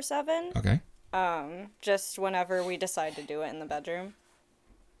 24/7. Okay. Just whenever we decide to do it in the bedroom.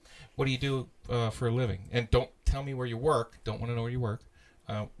 What do you do for a living? And don't tell me where you work. Don't want to know where you work.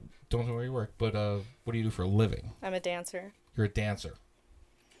 Don't tell me where you work. But what do you do for a living? I'm a dancer. You're a dancer.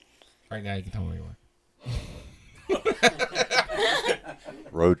 Right now you can tell me where you work.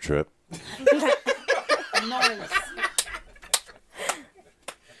 Road trip. Nice.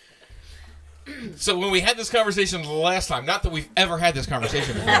 So when we had this conversation last time, not that we've ever had this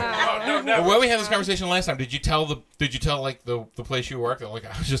conversation before. No. When we had this conversation last time, did you tell like the place you work? Like,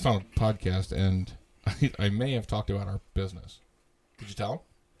 I was just on a podcast and I may have talked about our business. Did you tell?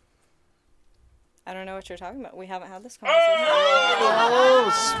 I don't know what you're talking about. We haven't had this conversation. Oh,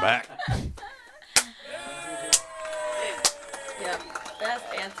 smack. Yep. Best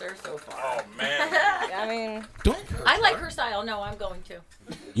answer so far. Oh, man. I mean... I like her style. No, I'm going to.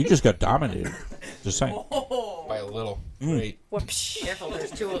 You just got dominated. Just saying. Oh. By a little. Great. Whoops. Careful,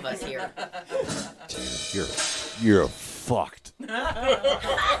 there's two of us here. Dude, you're fucked. Not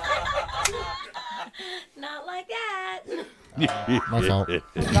like that. My fault.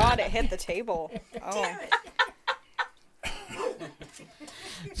 God, it hit the table. Oh.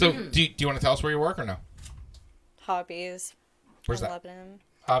 So, do you want to tell us where you work or no? Hobbies. Where's in that? Lebanon.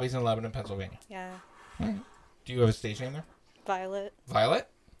 Hobbies in Lebanon, Pennsylvania. Yeah. Right. Do you have a stage name there? Violet. Violet?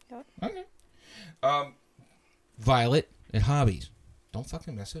 Yep. Okay. Violet at Hobbies. Don't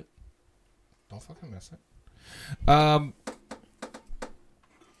fucking miss it.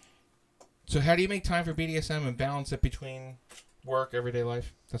 So how do you make time for BDSM and balance it between work, everyday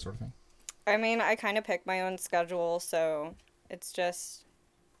life, that sort of thing? I mean, I kind of pick my own schedule, so it's just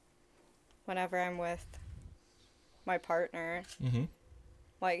whenever I'm with my partner,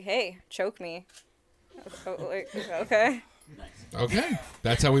 like, hey, choke me. Like, okay. Okay.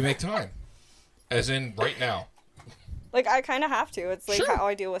 That's how we make time. As in right now. Like, I kind of have to. It's like Sure. how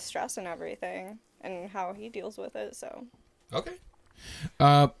I deal with stress and everything, and how he deals with it, so. Okay.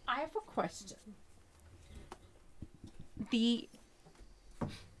 I have a question. The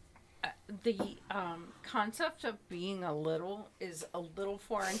concept of being a little is a little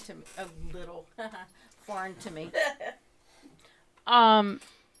foreign to me. I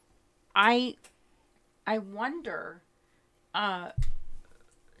wonder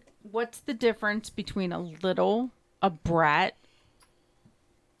what's the difference between a little, a brat,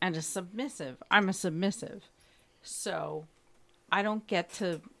 and a submissive. I'm a submissive, so I don't get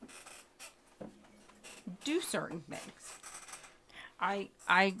to do certain things. I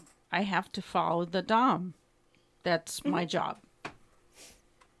have to follow the dom. That's my job.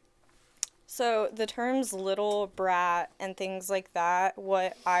 So the terms little, brat, and things like that,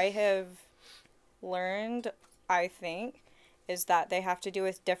 what I have learned, I think, is that they have to do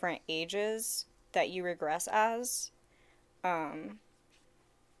with different ages that you regress as. I'm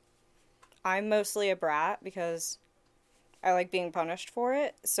mostly a brat because I like being punished for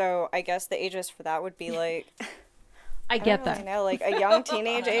it. So I guess the ages for that would be like... I get that. I know, like a young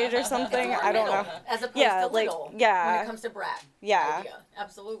teenage age or something. I don't know. As opposed Yeah, to like, little. yeah. When it comes to brat. Yeah. Idea.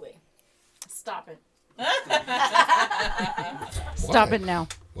 Absolutely. Stop it. Stop it now.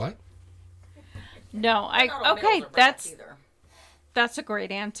 What? No, Not all okay, males are brats either. that's a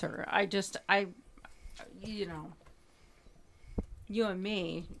great answer. You and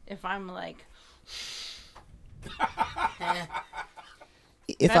me, if I'm like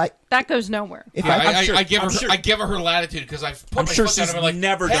That goes nowhere. I give her her latitude because I've put I'm my sure foot down she's and been like,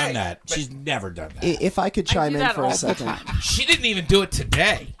 never hey, done that. but- She's never done that. If I could chime in for a second. She didn't even do it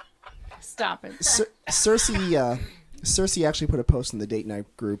today. Stop it. Cersei actually put a post in the date night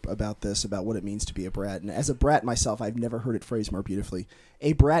group about this, about what it means to be a brat. And as a brat myself, I've never heard it phrased more beautifully.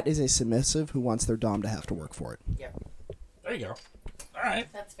 A brat is a submissive who wants their dom to have to work for it. Yep. There you go. All right.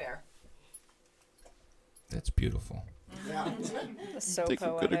 That's fair. That's beautiful. Yeah. So Think I'm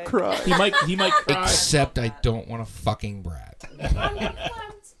poetic. gonna cry. He might cry. Except I don't want a fucking brat.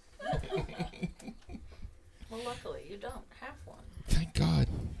 Well, luckily you don't have one. Thank God.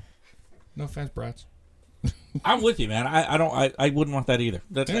 No offense, brats. I'm with you, man. I wouldn't want that either.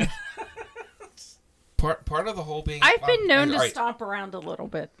 That's part of the whole being. I've been known to right. stomp around a little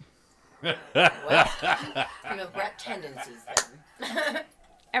bit. Well, you have brat tendencies then.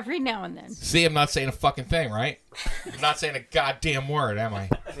 Every now and then. See, I'm not saying a fucking thing, right? I'm not saying a goddamn word, am I?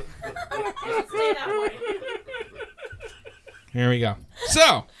 Here we go.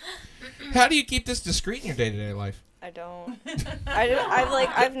 So, how do you keep this discreet in your day-to-day life? I don't.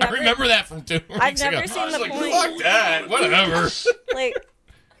 I've never. I remember that from 2 weeks ago. I've never seen I was the like, point. fuck that. Whatever.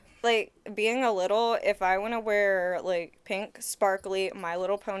 like being a little, if I want to wear like pink sparkly My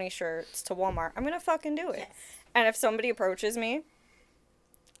Little Pony shirts to Walmart, I'm gonna fucking do it. Yes. And if somebody approaches me,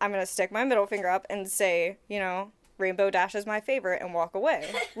 I'm gonna stick my middle finger up and say, Rainbow Dash is my favorite, and walk away.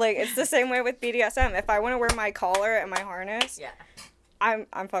 Like, it's the same way with BDSM. If I want to wear my collar and my harness, I'm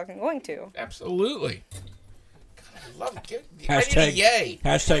fucking going to. Absolutely. God, I love it. Hashtag yay.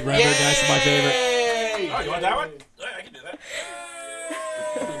 Hashtag Rainbow Dash is my favorite. Oh, you want that one? I can do that.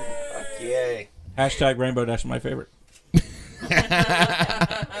 Fuck yay. Hashtag Rainbow Dash is my favorite.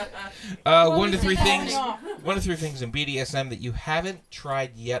 1 to 3 things. 1 to 3 things in BDSM that you haven't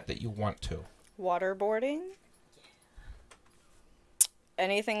tried yet that you want to. Waterboarding.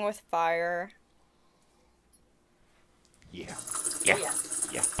 Anything with fire. Yeah.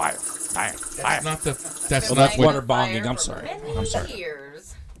 Fire. That's not the. That's Well, not that's what- water bonging. I'm sorry. I'm sorry.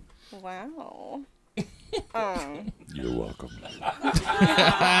 Years. Wow. You're welcome.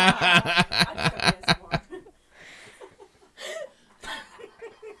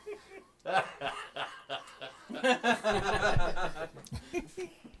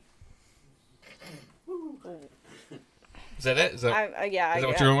 Is that it? Is that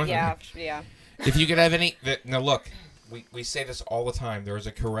what you're going with? Yeah. If you could have any... Now, look. We say this all the time. There is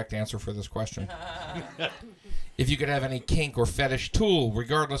a correct answer for this question. If you could have any kink or fetish tool,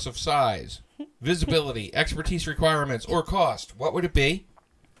 regardless of size, visibility, expertise requirements, or cost, what would it be?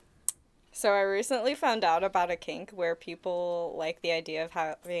 So I recently found out about a kink where people like the idea of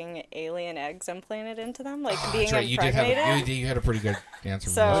having alien eggs implanted into them, like being That's right. impregnated. You had a pretty good answer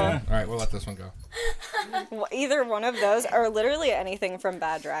for So- this one. All right, we'll let this one go. Well, either one of those, or literally anything from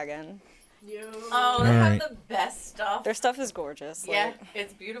Bad Dragon. Oh, they have the best stuff. Their stuff is gorgeous. Yeah, like-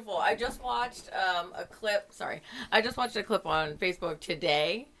 it's beautiful. I just watched a clip. Sorry, I just watched a clip on Facebook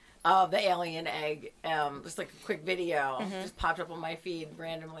today of the alien egg. Just like a quick video, just popped up on my feed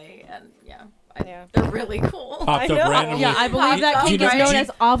randomly, and they're really cool. Popped up randomly. Yeah, I believe that Popped kink up. is known as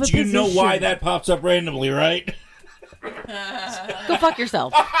oviposition. Do you know why that pops up randomly, right? Go fuck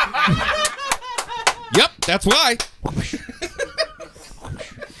yourself. Yep, that's why.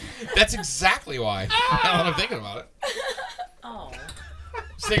 That's exactly why. Now that I'm thinking about it. Oh.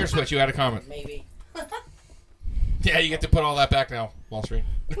 Stinger Switch, you had a comment. Maybe. Yeah, you get to put all that back now, Wall Street.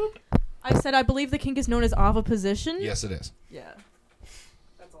 I said I believe the kink is known as oviposition. Yes, it is. Yeah.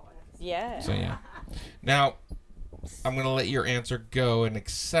 That's all I have to say. Yeah. So, yeah. Now, I'm going to let your answer go and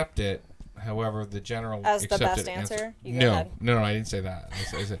accept it. However, the general As the accepted best answer? You go No, ahead. no, I didn't say that.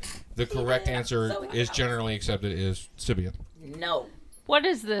 I said the correct answer is generally accepted is Sibian. No. What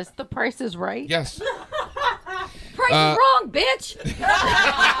is this? The Price is Right? Yes. Price is wrong, bitch.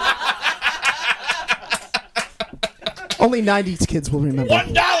 Only 90s kids will remember.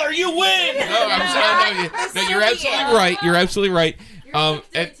 $1, you win! No, I'm sorry. No, you're absolutely right. You're absolutely right.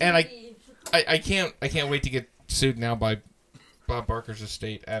 And I can't wait to get sued now by Bob Barker's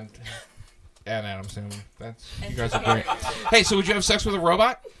estate and Adam Sandler. You guys are great. Hey, so would you have sex with a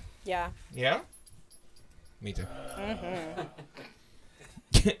robot? Yeah. Yeah. Me too. Mm-hmm.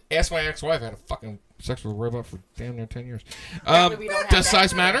 Ask my ex-wife. I had a fucking sex with a robot for damn near 10 years. Apparently we don't have Does that.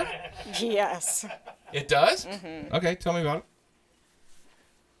 size matter? Yes. It does? Mhm. Okay, tell me about it.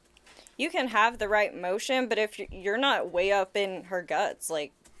 You can have the right motion, but if you're not way up in her guts,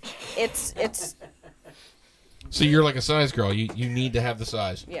 like, it's So you're like a size girl. You need to have the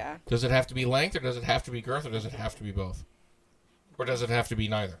size. Yeah. Does it have to be length, or does it have to be girth, or does it have to be both? Or does it have to be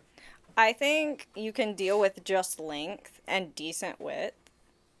neither? I think you can deal with just length and decent width,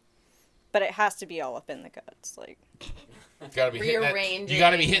 but it has to be all up in the guts. Like, gotta be hitting that, you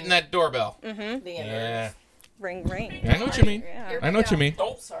gotta be hitting that doorbell. Mm-hmm. Yeah. Ring, ring. I know what you mean. Yeah. I know what you mean.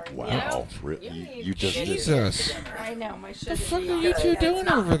 Oh, sorry. Wow. You just Jesus. I know, my shit. What the fuck are you two doing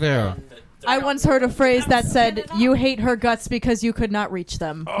over there? I once heard a phrase that said, "You hate her guts because you could not reach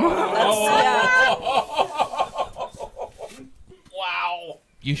them." Wow.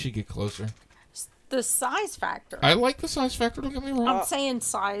 You should get closer. The size factor. I like the size factor, don't get me wrong. I'm saying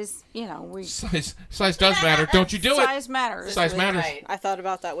size, Size does matter. Don't you do it. Size matters. Size matters. I thought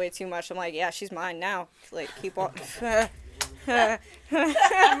about that way too much. I'm like, yeah, she's mine now. Like, keep on. I'm right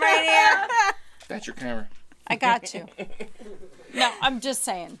here. That's your camera. I got you. No, I'm just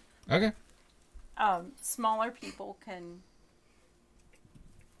saying. Okay. Smaller people can.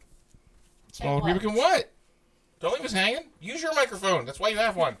 Smaller people can what? Don't leave us hanging. Use your microphone. That's why you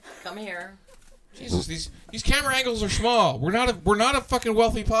have one. Come here. Jesus, these camera angles are small. We're not a fucking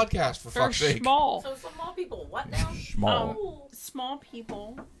wealthy podcast, for fuck's sake. Small. So small people, what now? Small. Small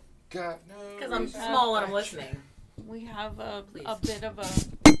people. God, no. Because I'm small and I'm listening. We have a bit of a.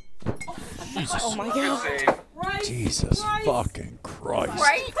 Jesus. Oh my God. Right. Jesus fucking Christ.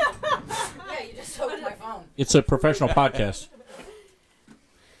 Right? Yeah, you just opened my phone. It's a professional podcast.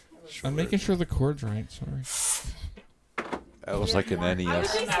 I'm making sure the cord's right. Sorry. That was like an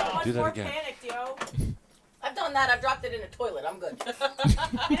NES. Do that again. I've done that. I've dropped it in a toilet. I'm good.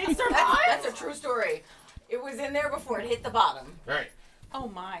 That's a true story. It was in there before it hit the bottom. Right. Oh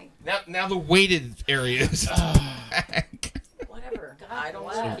my. Now the weighted area is Whatever. God, I don't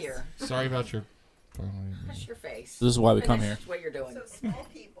want to hear. Sorry about your. Hush your face. This is why we come here. What you're doing. So small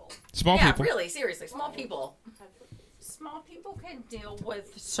people. Small people. Yeah, really, seriously, small people. Small people can deal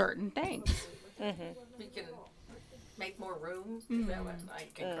with certain things. Mm-hmm. We can make more room. Is that what I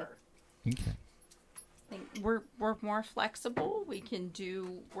concur? Okay. We're more flexible.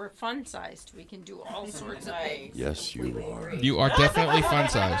 We're fun sized. We can do all sorts of things. Yes, you are. You are definitely fun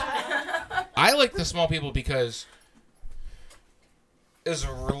sized. I like the small people because,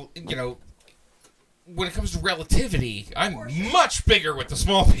 when it comes to relativity, I'm much bigger with the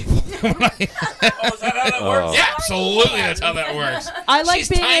small people. Is that how that works? Yeah, absolutely, that's how that works. I like She's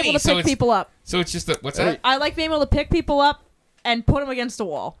being tiny, able to so pick people up. So it's just what's that? I like being able to pick people up and put them against a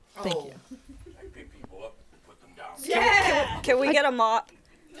wall. Thank you. I pick people up and put them down. Yeah. Can we get a mop?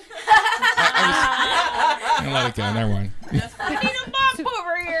 I let it go. Never mind. I need a mop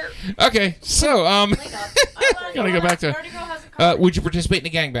over here. Okay, so gotta go back to. Would you participate in a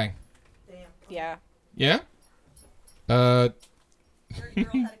gangbang? Yeah. Yeah. Dirty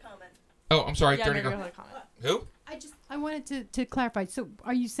girl had a comment. Oh, I'm sorry, Yeah, Dirty Dirty Girl. Girl had a comment. Who? I wanted to clarify. So,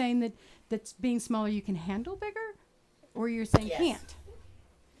 are you saying that being smaller you can handle bigger, or you're saying can't?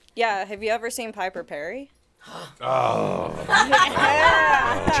 Yeah. Have you ever seen Piper Perry? Oh.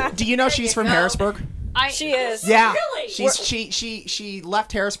 Do you know she's from Harrisburg? She is. Yeah. Really? She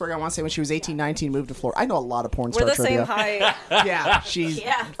left Harrisburg, I want to say, when she was 18, 19, moved to Florida. I know a lot of porn star We're the trivia. same height. Yeah. She's.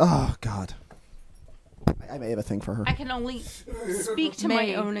 Yeah. Oh, God. I may have a thing for her. I can only speak to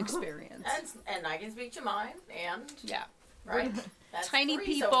my own experience. And I can speak to mine. And yeah, right. That's tiny 3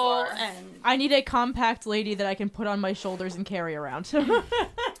 people so far. and I need a compact lady that I can put on my shoulders and carry around. You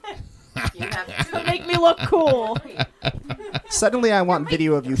have to make me look cool. Suddenly, I want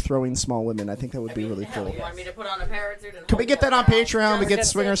video of you throwing small women. I think that would be really cool. You want me to put on a parachute and Can we get that on Patreon? We get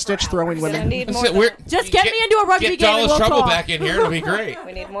Swinger Stitch throwing women. Just get me into a rugby get game and Dallas we'll Trouble talk. back in here, it'll be great.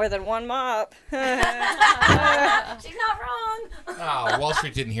 We need more than one mop. She's not wrong. Oh, Wall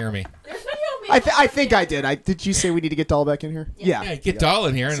Street didn't hear me. I think I did. Did you say we need to get Doll back in here? Yeah. Get Doll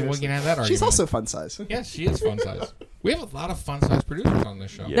in here and we can have that argument. She's also fun size. Yes, she is fun size. We have a lot of fun size producers on this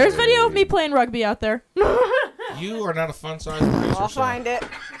show. There's video of me playing rugby out there. You are not a fun size producer. I'll sir. find it.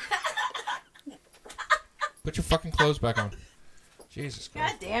 Put your fucking clothes back on. Jesus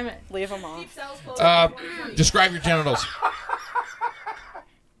Christ. God damn it. Leave them on. Describe your genitals.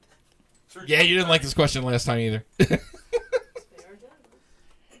 Yeah, you didn't like this question last time either.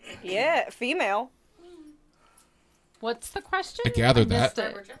 Yeah, female. What's the question? I gathered that. missed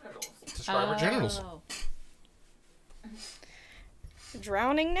it. Describe her genitals. Oh.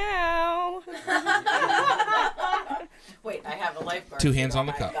 Drowning now. Wait, I have a lifeguard. 2 hands on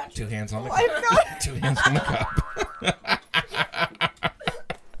the cup. 2 hands on the cup. 2 hands on the cup.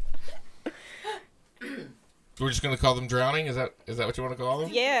 We're just gonna call them drowning. Is that what you want to call them?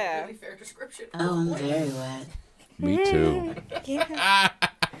 Yeah. Really fair description. Oh, I'm very wet. Me too. Yeah.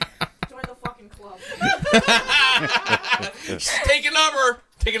 Join the fucking club. Take a number.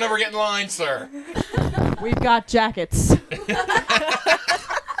 Take a number. Get in line, sir. We've got jackets.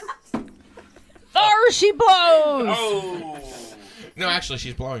 she blows. Oh. No, actually,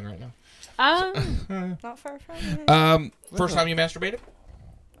 she's blowing right now. Not far from it. First time you masturbated?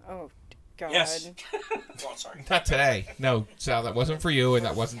 Oh, God. Yes. Oh, sorry. Not today. No, Sal, that wasn't for you, and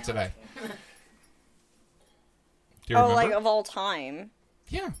that wasn't today. Do you remember? Like of all time?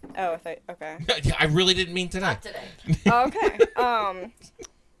 Yeah. Oh, okay. Yeah, I really didn't mean today. Not today. Okay.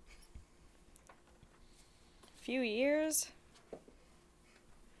 Few years.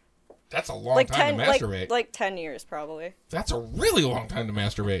 That's a long time to masturbate. Like 10 years, probably. That's a really long time to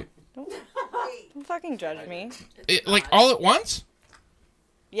masturbate. Don't fucking judge me. Like all at once?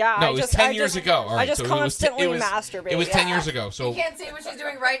 Yeah, no, it was 10 years ago. All right, I just so constantly masturbate. It was 10 years ago. So You can't see what she's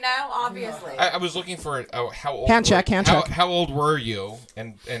doing right now, obviously. I was looking for how old. Hand check. How old were you,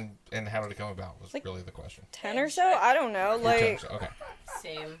 and how did it come about? Was really the question. 10 or so? I don't know. Like, okay.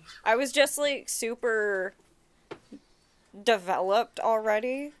 Same. I was just like super developed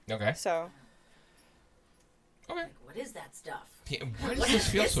already. Okay. So. Okay. What is that stuff? Yeah, why What does this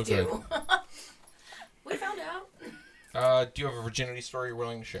feel so good? We found out. Do you have a virginity story you're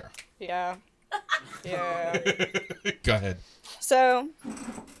willing to share? Yeah. Yeah. Go ahead. So,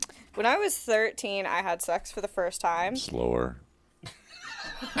 when I was 13, I had sex for the first time. Slower.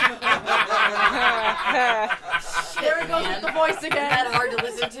 There it goes with the voice again. That hard to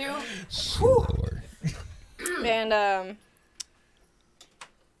listen to. Slower. And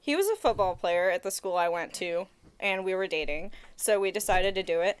he was a football player at the school I went to, and we were dating, so we decided to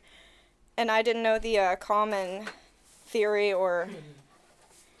do it. And I didn't know the common theory or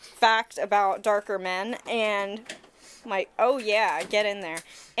fact about darker men, and I'm like, oh yeah, get in there.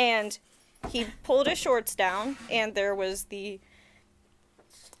 And he pulled his shorts down, and there was the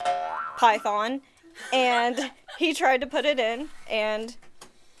python, and he tried to put it in, and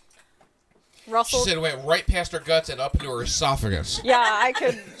Russell. She said it went right past her guts and up into her esophagus. Yeah, I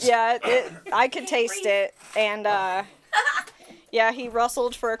could. Yeah, I could taste it, and yeah, he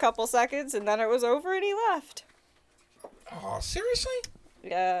rustled for a couple seconds, and then it was over, and he left. Oh, seriously?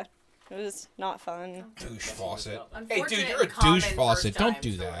 Yeah, it was not fun. Douche faucet. Hey, dude, you're a douche faucet. Don't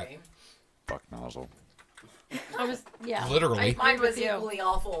do that. Fuck nozzle. I was, yeah. Literally. Mine was equally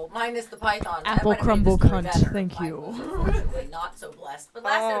awful, minus the python. That Apple might have made crumble the story cunt, better. thank Mine you. was probably not so blessed, but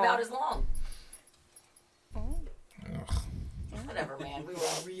lasted about as long. Whatever, man. We were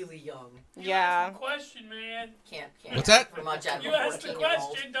really young. Yeah. Question, man. Can't What's that? For much out of You a asked the 14-year-old.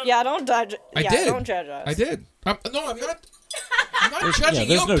 question. Yeah, don't judge. I Yeah, did. don't judge us. I did. No, I'm not. I'm not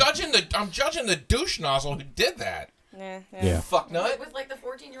judging you. I'm judging the douche nozzle who did that. Yeah. Fuck nut. With like the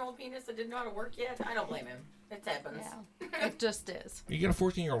 14-year-old penis that didn't know how to work yet. I don't blame him. It happens. Yeah. It just is. You get a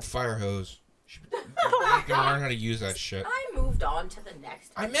 14-year-old fire hose. You can learn how to use that shit. I moved on to the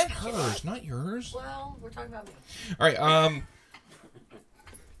next. I meant hers, not yours. Well, we're talking about me. All right.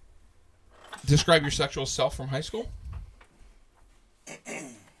 Describe your sexual self from high school.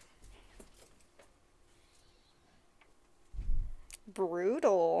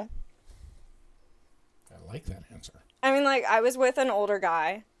 Brutal. I like that answer. I mean, like, I was with an older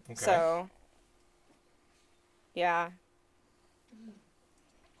guy, Okay. so yeah.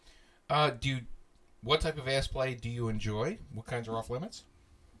 What type of ass play do you enjoy? What kinds are off limits?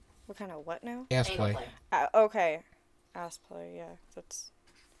 What kind of what now? Ass play. Okay, ass play. Yeah, that's.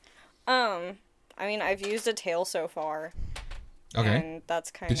 I mean, I've used a tail so far. Okay. And that's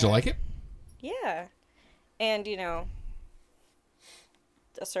kind of. Did you like it? Yeah, and you know,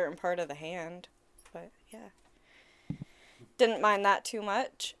 a certain part of the hand, but yeah, didn't mind that too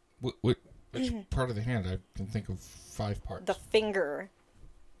much. Which part of the hand? I can think of 5 parts. The finger.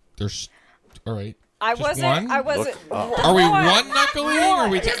 There's. All right. I Just wasn't. one? I wasn't. Are we one knuckling? Or are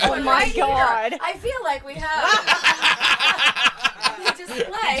we? Oh my god! I feel like we have a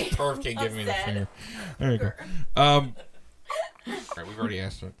display. Torv can't give me the finger. There you go. All right, we've already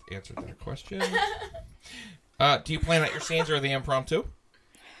answered that question. Do you plan out your scenes or are they impromptu?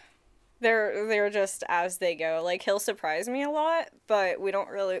 They're just as they go. Like, he'll surprise me a lot, but we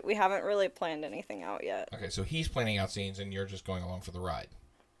haven't really planned anything out yet. Okay, so he's planning out scenes and you're just going along for the ride.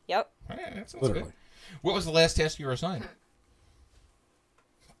 Yep. Yeah, that sounds good. What was the last task you were assigned?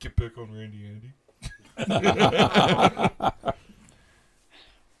 Get back on Randy Andy.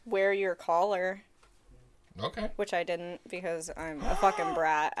 Wear your collar. Okay. Which I didn't because I'm a fucking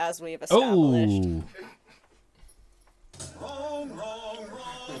brat, as we've established. But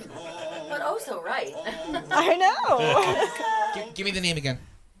oh so right. I know. Give me the name again.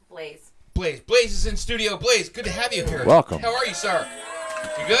 Blaze. Blaze is in studio. Blaze, good to have you here. Welcome. How are you, sir?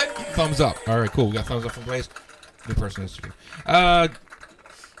 You good? Thumbs up. All right, cool. We got thumbs up from Blaze. New person in the studio.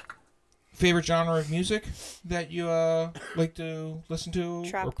 Favorite genre of music that you like to listen to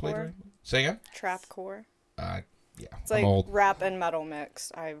or play? Trapcore. Say again? Trapcore. Yeah. It's like rap and metal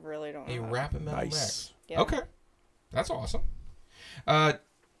mix. I really don't know. A rap and metal mix. Yeah. Okay. That's awesome.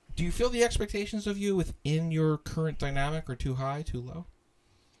 Do you feel the expectations of you within your current dynamic are too high, too low?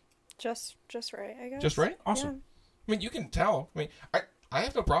 Just right, I guess. Just right? Awesome. Yeah. I mean, you can tell. I mean, I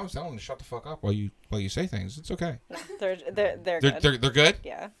have no problem telling them to shut the fuck up while you say things. It's okay. No, they're good. They're good?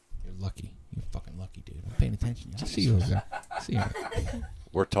 Yeah. You're lucky. You're fucking lucky, dude. I'm paying attention. I see you over there. I see you.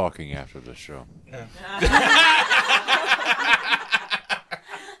 We're talking after the show. Yeah.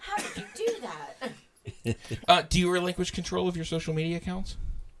 How did you do that? Do you relinquish control of your social media accounts?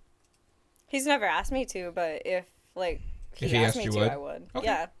 He's never asked me to, but if he asked me to, I would. Okay.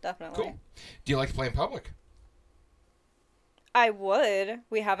 Yeah, definitely. Cool. Do you like to play in public? I would.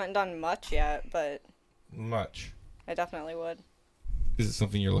 We haven't done much yet, but Much. I definitely would. Is it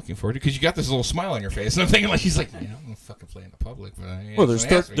something you're looking forward to? Because you got this little smile on your face, and I'm thinking he's like, I'm gonna fucking play in the public, but well, there's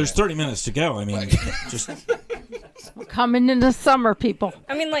 30 minutes to go. I mean, just coming into summer, people.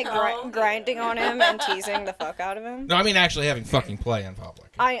 I mean, grinding on him and teasing the fuck out of him. No, I mean actually having fucking play in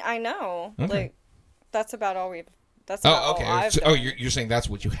public. I know. Okay. That's about all we've. That's about all I've done. You're saying that's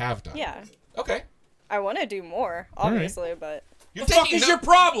what you have done? Yeah. Okay. I want to do more, obviously, but. What the fuck is your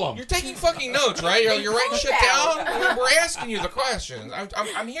problem? You're taking fucking notes, right? You're writing shit down. We're asking you the questions.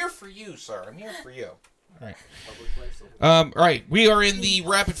 I'm here for you, sir. I'm here for you. All right. All right. We are in the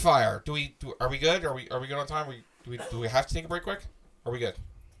rapid fire. Are we good? Are we good on time? Do we have to take a break quick? Are we good?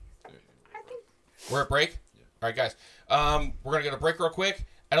 We're at break. All right, guys. We're gonna get a break real quick.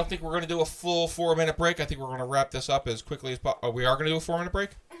 I don't think we're gonna do a full 4-minute break. I think we're gonna wrap this up as quickly as possible. Oh, we are gonna do a 4-minute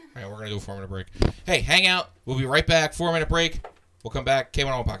break. All right, we're gonna do a 4-minute break. Hey, hang out. We'll be right back. 4-minute break. We'll come back.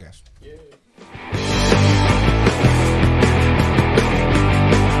 K101 Podcast.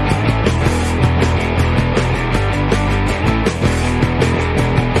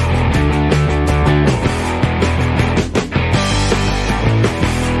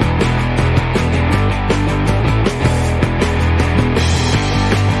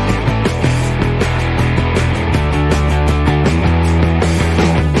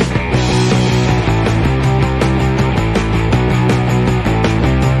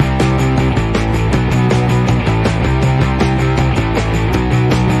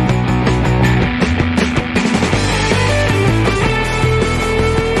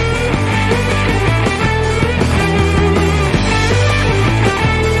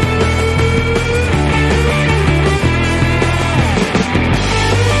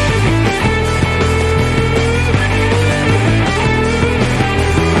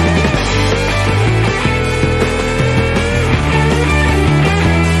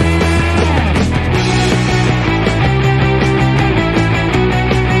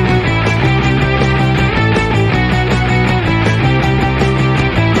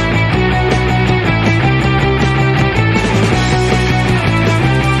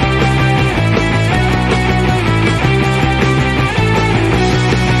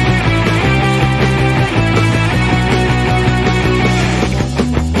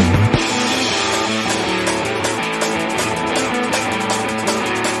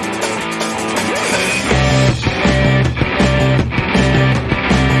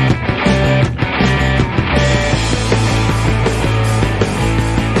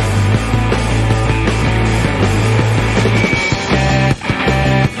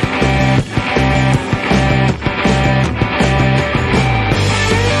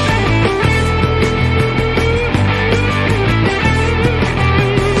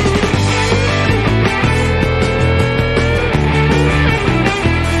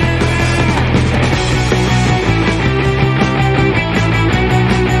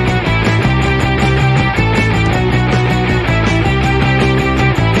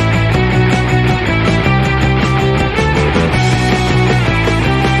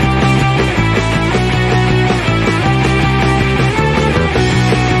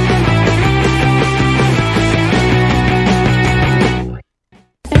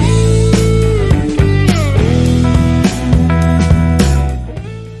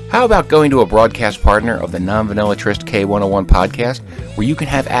 How about going to a broadcast partner of the Non-Vanilla Trist K101 podcast where you can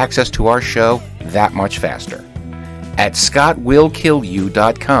have access to our show that much faster? At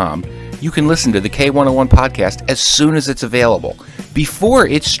scottwillkillyou.com, you can listen to the K101 podcast as soon as it's available, before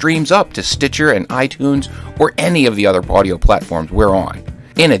it streams up to Stitcher and iTunes or any of the other audio platforms we're on.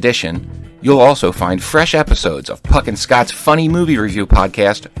 In addition, you'll also find fresh episodes of Puck and Scott's funny movie review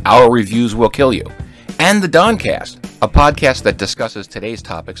podcast, Our Reviews Will Kill You, and the Doncast, a podcast that discusses today's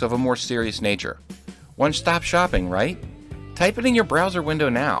topics of a more serious nature. One-stop shopping, right? Type it in your browser window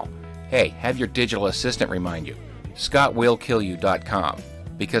now. Hey, have your digital assistant remind you. scottwillkillyou.com.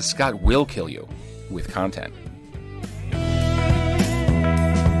 because Scott will kill you with content.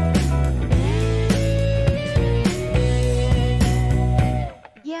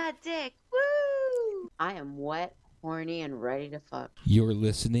 Yeah, Dick. Woo! I am wet, horny, and ready to fuck. You're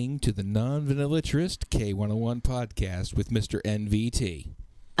listening to the Non-Vanilla Trist K101 podcast with Mr. NVT.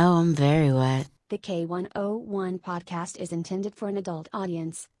 Oh, I'm very wet. The K101 podcast is intended for an adult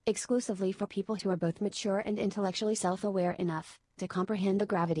audience, exclusively for people who are both mature and intellectually self-aware enough to comprehend the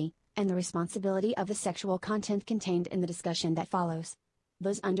gravity and the responsibility of the sexual content contained in the discussion that follows.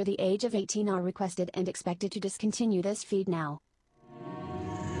 Those under the age of 18 are requested and expected to discontinue this feed now.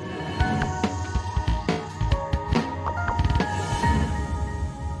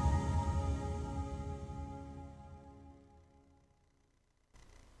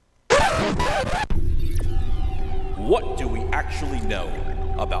 What do we actually know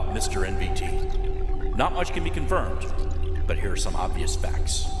about Mr. NVT? Not much can be confirmed, but here are some obvious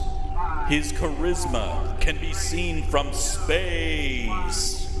facts. His charisma can be seen from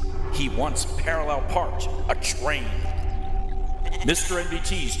space. He once parallel parked a train. Mr.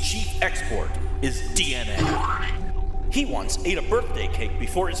 NVT's chief export is DNA. He once ate a birthday cake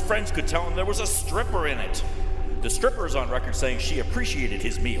before his friends could tell him there was a stripper in it. The stripper is on record saying she appreciated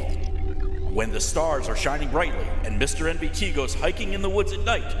his meal. When the stars are shining brightly and Mr. NVT goes hiking in the woods at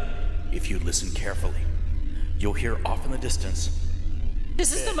night, if you listen carefully, you'll hear off in the distance.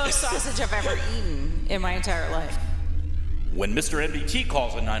 This is the most sausage I've ever eaten in my entire life. When Mr. NVT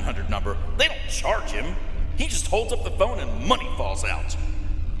calls a 900 number, they don't charge him. He just holds up the phone and money falls out.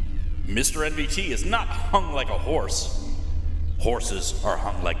 Mr. NVT is not hung like a horse. Horses are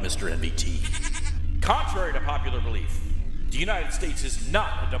hung like Mr. NVT. Contrary to popular belief, the United States is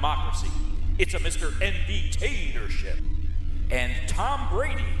not a democracy. It's a Mr. NVTatorship. And Tom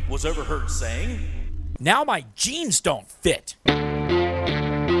Brady was overheard saying, "Now my jeans don't fit."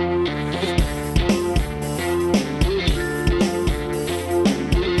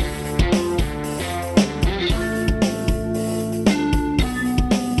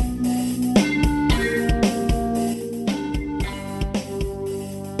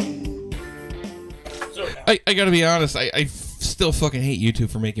 I gotta be honest, I still fucking hate YouTube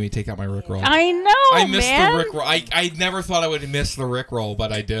for making me take out my Rickroll. I know, I miss man. the Rickroll. I never thought I would miss the Rickroll,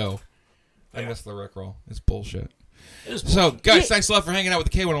 but I do. I miss the Rickroll. It's bullshit. So, guys, thanks a lot for hanging out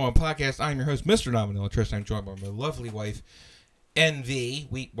with the K101 podcast. I'm your host, Mr. Non-Vanilla Trist. I'm joined by my lovely wife,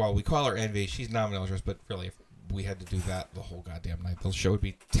 NV. We call her NV. She's Non-Vanilla Trist, but really, if we had to do that the whole goddamn night, the show would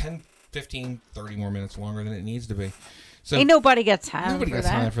be 10, 15, 30 more minutes longer than it needs to be. So Ain't nobody got time Nobody got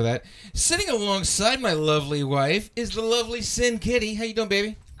time for that. Sitting alongside my lovely wife is the lovely Sin Kitty. How you doing,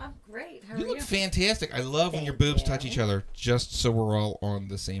 baby? I'm great. How are You look fantastic. I love when your boobs touch each other, just so we're all on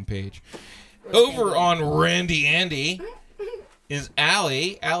the same page. Over on Randy Andy is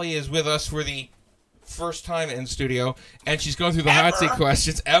Allie. Allie is with us for the first time in studio, and she's going through the hot seat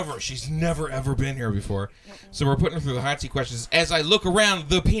questions ever. She's never, ever been here before. So we're putting her through the hot seat questions as I look around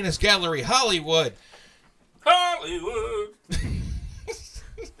the Penis Gallery, Hollywood. Hollywood.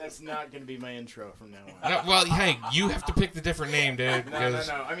 That's not going to be my intro from now on. No, well, hey, you have to pick the different name, dude. No.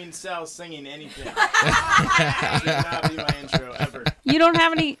 I mean, Sal singing anything. That should not be my intro ever. You don't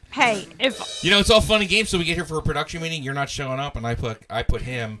have any. Hey, if you know, it's all fun and games. So we get here for a production meeting. You're not showing up, and I put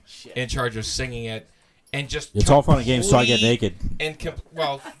him in charge of singing it, and just it's all fun and games. So I get naked. And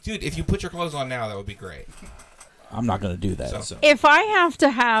well, dude, if you put your clothes on now, that would be great. I'm not going to do that. So. If I have to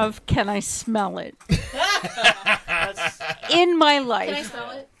have, can I smell it? In my life. Can I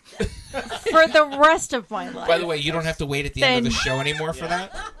smell it? For the rest of my life. By the way, you don't have to wait at the end of the show anymore for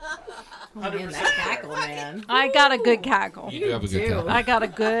that. Oh, man, that cackle, man. I got a good cackle. You do have a good cackle. I got a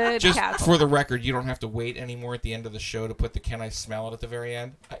good Just cackle. for the record, you don't have to wait anymore at the end of the show to put the "Can I smell it" at the very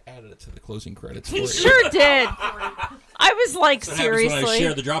end. I added it to the closing credits. He sure did. I was like, That's seriously. when I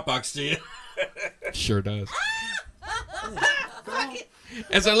share the Dropbox to you. Sure does.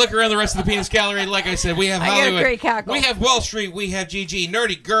 As I look around the rest of the Penis Gallery, like I said, we have Hollywood. I got a great cackle. We have Wall Street. We have GG,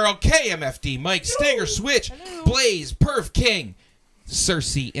 Nerdy Girl, KMFD, Mike, Stinger, Switch, Blaze, Perf King,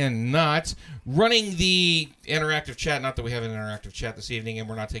 Cersei, and Knot. Running the interactive chat. Not that we have an interactive chat this evening, and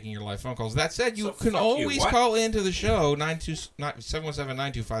we're not taking your live phone calls. That said, you can always call into the show,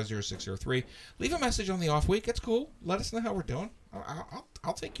 717-925-0603. Leave a message on the off week. It's cool. Let us know how we're doing.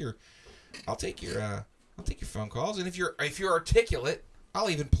 I'll take your phone calls, and if you're articulate, I'll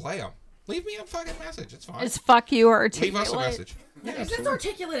even play them. Leave me a fucking message. It's fine. It's fuck you articulate. Leave us a message. Yeah, it's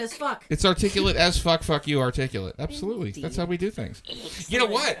articulate as fuck. It's articulate as fuck. Fuck you, articulate. Absolutely. Indeed. That's how we do things. You know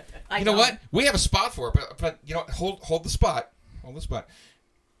what? What? We have a spot for it, but you know, hold the spot. Hold the spot.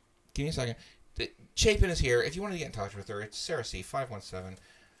 Give me a second. Chapin is here. If you want to get in touch with her, it's Sarah C517.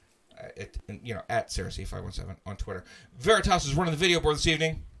 At Sarah C517 on Twitter. Veritas is running the video board this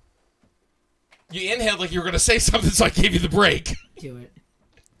evening. You inhaled like you were going to say something, so I gave you the break. Do it.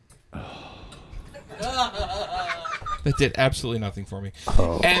 That did absolutely nothing for me.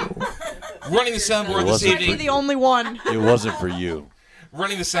 And running the soundboard this Might be evening. the only one. It wasn't for you.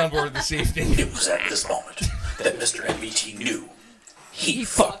 Running the soundboard this evening. It was at this moment that Mr. MVT knew He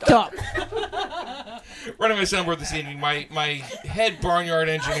fucked up. Running my soundboard this evening, my head barnyard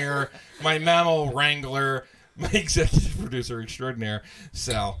engineer, my mammal wrangler, my executive producer extraordinaire,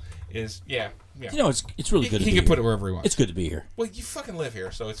 Sal, is, yeah. You know, it's really good to be He can here. put it wherever he wants. It's good to be here. Well, you fucking live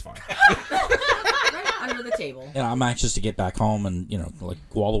here, so it's fine. Right under the table. And I'm anxious to get back home and,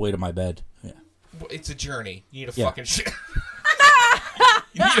 go all the way to my bed. Yeah. Well, it's a journey. You need a Yeah. fucking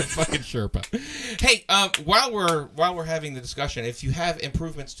You need a fucking Sherpa. Hey, while we're having the discussion, if you have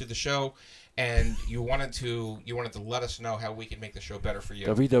improvements to the show and you wanted to let us know how we can make the show better for you.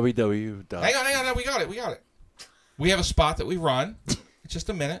 www. Hang on, we got it. We have a spot that we run. Just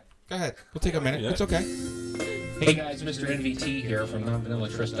a minute. Go ahead. We'll take a minute. Yeah. It's okay. Hey guys, Mr. NVT here from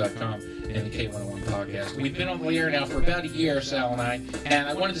NonVanillaTrist.com and the K101 podcast. We've been on the air now for about a year, Sal and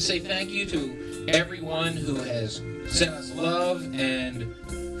I wanted to say thank you to everyone who has sent us love and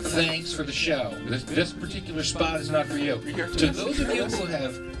thanks for the show. This particular spot is not for you. To those of you who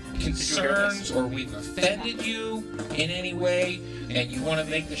have concerns or we've offended you in any way and you want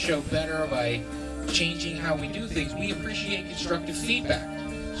to make the show better by changing how we do things, we appreciate constructive feedback.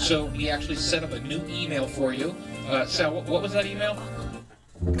 So we actually set up a new email for you. Sal, what was that email?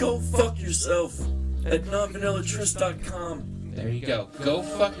 Go fuck yourself at NonVanillaTrist.com. There you go. Go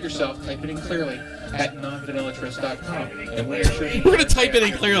fuck yourself. Type it in clearly at NonVanillaTrist.com. And we're going to type it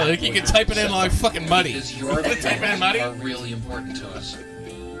in clearly. Like you can type it in like fucking muddy. Because your type it in muddy? are really important to us.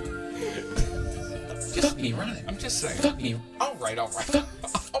 Fuck me running. I'm just saying. Fuck me. All right. All Okay.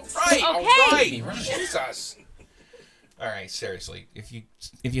 right. Jesus. All right, seriously. If you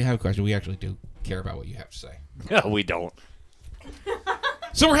have a question, we actually do care about what you have to say. No, we don't.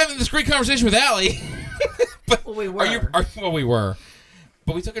 So we're having this great conversation with Allie. Well, we were. We were.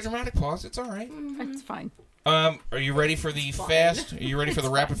 But we took a dramatic pause. It's all right. It's fine. Are you ready for the fast? Are you ready for the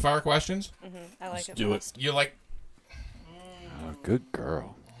rapid fire questions? I like it. Do it. You like? Oh, good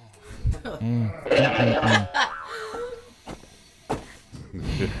girl. You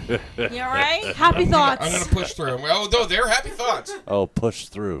all right? Happy thoughts. I'm gonna push through. Oh, no, they're happy thoughts. Oh, push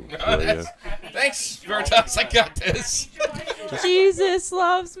through. Thanks, Veritas. I got this. Jesus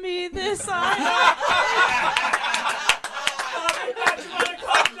loves me. This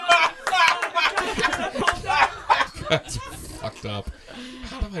That's fucked up.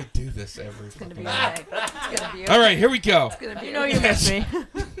 How do I do this every fucking okay. It's gonna be okay. All right, here we go. It's gonna be You know you miss me.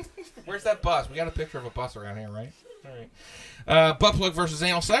 Where's that bus? We got a picture of a bus around here, right? All right. Butt plug versus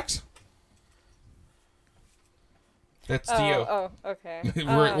anal sex. That's to you. Oh, okay.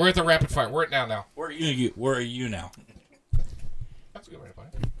 we're at the rapid fire. We're at now. Where are you now? That's a good way to put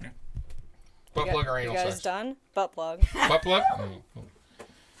it. Butt plug or anal You guys sex? done? Butt plug. Butt plug?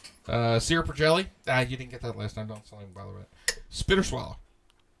 Syrup or jelly? You didn't get that last time. Don't even bother with it. Spit or swallow?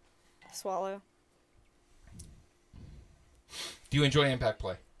 Swallow. Do you enjoy impact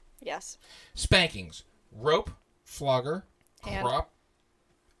play? Yes. Spankings. Rope, flogger, Hand. crop,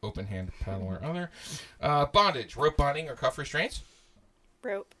 open hand, paddle or other. Bondage. Rope bonding or cuff restraints?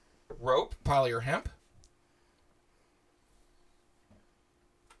 Rope. Rope, poly or hemp?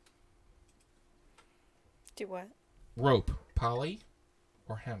 Do what? Rope, poly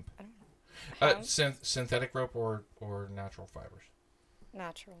or hemp? Hemp? Synthetic rope or natural fibers?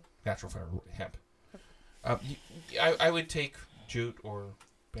 Natural. Natural fiber, hemp. I would take jute or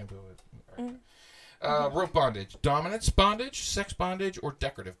bamboo. Rope bondage. Dominance bondage, sex bondage, or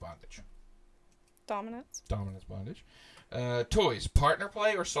decorative bondage? Dominance. Dominance bondage. Toys. Partner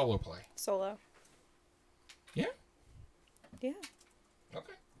play or solo play? Solo. Yeah? Yeah.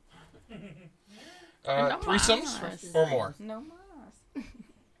 Okay. No Threesomes mas. or more? No mas.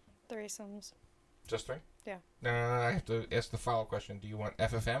 Threesomes. Just three? Yeah. No, I have to ask the follow-up question. Do you want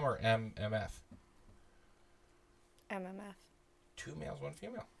FFM or MMF? MMF. 2 males, 1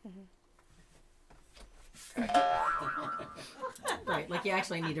 female. Right, like you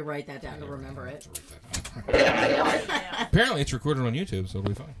actually need to write that down to remember it. Apparently it's recorded on YouTube, so it'll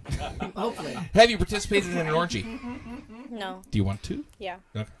be fine. Hopefully. Have you participated in an orgy? No. Do you want to? Yeah.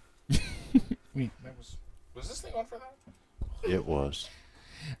 Okay. Was this thing on for that? It was.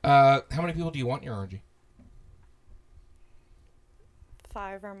 How many people do you want in your orgy?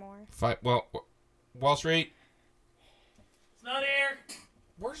 5 or more. 5. Well, Wall Street. It's not here.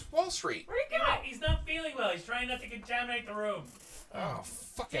 Where's Wall Street? Where'd he go? He's not feeling well. He's trying not to contaminate the room. Oh,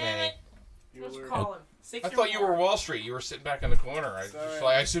 fucking Damn A. it. Let's call him. I thought you were Wall Street. You were sitting back in the corner.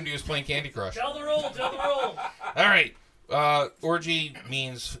 I assumed he was playing Candy Crush. Tell the roll. Tell the roll. All right. Orgy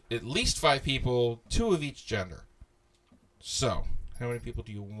means at least 5 people, 2 of each gender. So, how many people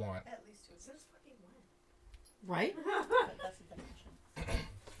do you want? At least 2. Since fucking when? Right?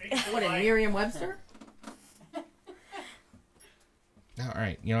 What, in Merriam-Webster? All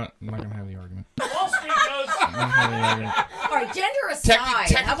right. You know what? I'm not going to have the argument. Wall Street goes. I'm not having the argument. All right, gender aside. How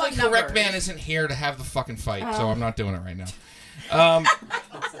Technically about correct numbers? man isn't here to have the fucking fight, so Oh. I'm not doing it right now.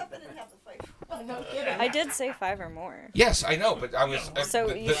 I did say 5 or more. Yes, I know, but I was. So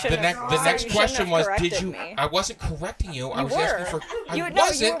the, you the, shouldn't have- the so next you shouldn't question have was, did corrected you? me. I wasn't correcting you. I You was were. asking for. You- I no, you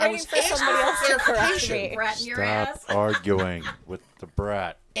wasn't. were I waiting was for asking somebody for else to correct clarification. me. Rat in your Stop ass. arguing with the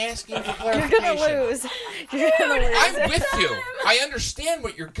brat. Asking for You're clarification. gonna lose. You're gonna lose. I'm with you. I understand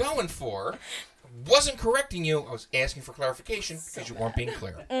what you're going for. Wasn't correcting you. I was asking for clarification because you weren't being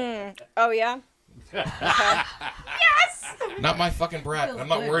clear. Oh yeah. Yes! Not my fucking brat. I'm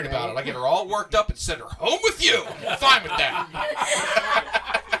not worried about it. I get her all worked up and send her home with you. I'm fine with that.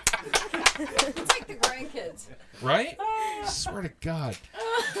 It's like the grandkids. Right? Swear to God.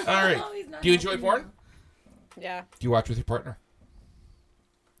 All right. Do you enjoy porn? Yeah. Do you watch with your partner?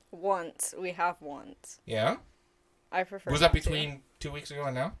 Once. We have once. Yeah? I prefer. Was that not to. between 2 weeks ago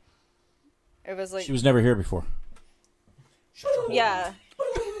and now? It was like. She was never here before. Yeah.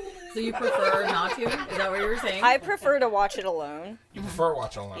 So you prefer not to? Is that what you were saying? I prefer to watch it alone. You prefer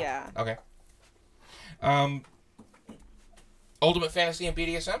watching alone? Yeah. Okay. Ultimate Fantasy and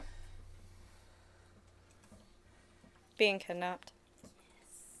BDSM? Being kidnapped.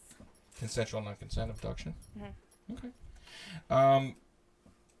 Consensual non-consent abduction? Mhm. Okay.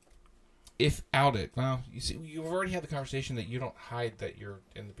 If outed, well, you see, you've already had the conversation that you don't hide that you're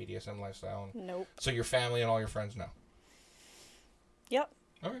in the BDSM lifestyle. And Nope. So your family and all your friends know. Yep.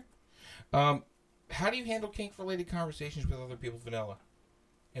 Okay. How do you handle kink-related conversations with other people, vanilla,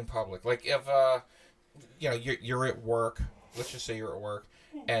 in public? Like if, you're at work. Let's just say you're at work,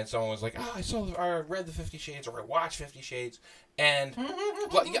 and someone was like, "Oh, I read the 50 Shades, or I watched 50 Shades," and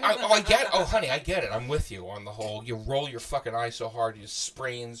I get it. Oh, honey, I get it. I'm with you on the whole. You roll your fucking eye so hard, you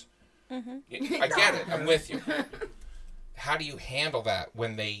sprains. I get it. I'm with you. How do you handle that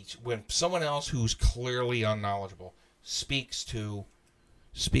when someone else who's clearly unknowledgeable speaks to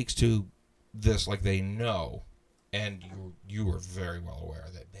this like they know, and you are very well aware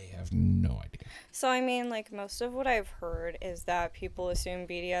that they have no idea? So I mean, like, most of what I've heard is that people assume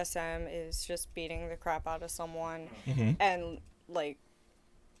BDSM is just beating the crap out of someone and like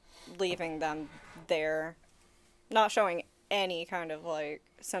leaving them there, not showing any kind of like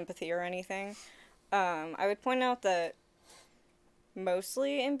sympathy or anything. I would point out that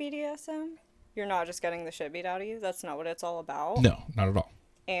mostly in BDSM, you're not just getting the shit beat out of you. That's not what it's all about. No, not at all.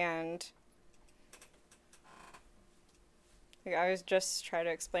 And like, I was just trying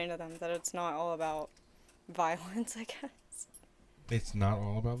to explain to them that it's not all about violence, I guess. It's not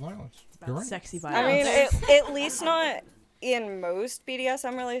all about violence. You're right. Sexy I violence. mean, at least not in most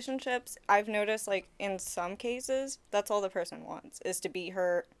BDSM relationships. I've noticed, like, in some cases, that's all the person wants, is to be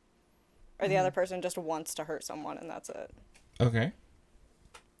hurt, or the other person just wants to hurt someone, and that's it. Okay.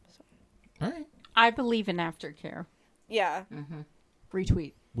 All right. I believe in aftercare. Yeah.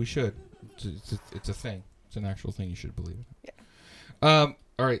 Retweet. We should. It's a thing. It's an actual thing. You should believe it. Yeah.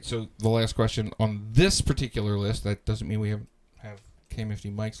 All right. So the last question on this particular list. That doesn't mean we have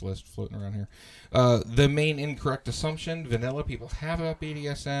K50 Mike's list floating around here. The main incorrect assumption vanilla people have about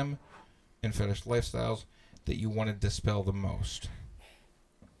BDSM and fetish lifestyles that you want to dispel the most.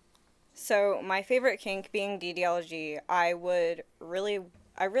 So my favorite kink being DDLG, I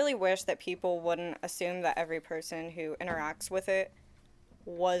really wish that people wouldn't assume that every person who interacts with it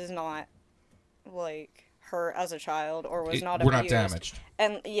was not, like, hurt as a child or was not abused. We're not damaged.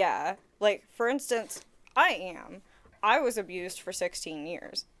 And yeah, like, for instance, I was abused for 16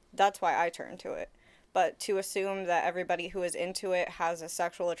 years. That's why I turned to it. But to assume that everybody who is into it has a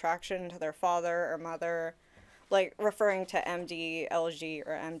sexual attraction to their father or mother, like referring to MDLG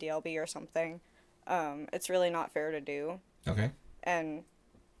or MDLB or something, it's really not fair to do. Okay. And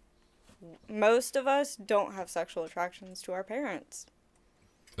most of us don't have sexual attractions to our parents.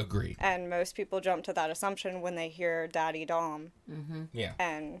 Agreed. And most people jump to that assumption when they hear Daddy Dom. Yeah.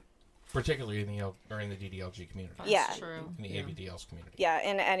 And particularly in the DDLG community. Yeah. True. In the ABDL's community. Yeah,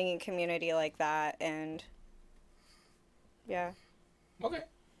 in any community like that, and yeah. Okay.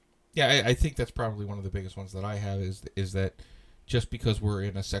 Yeah, I think that's probably one of the biggest ones that I have is that just because we're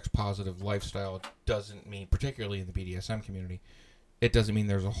in a sex positive lifestyle doesn't mean, particularly in the BDSM community, it doesn't mean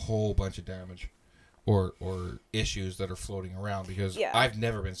there's a whole bunch of damage or issues that are floating around, because I've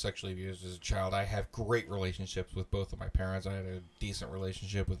never been sexually abused as a child. I have great relationships with both of my parents. I had a decent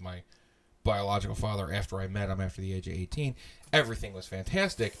relationship with my biological father after I met him after the age of 18. Everything was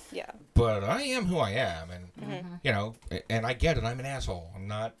fantastic. Yeah. But I am who I am, and you know, and I get it. I'm an asshole. I'm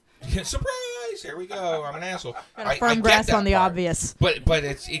not surprise. Here we go. I'm an asshole. Got a firm grasp on the obvious. But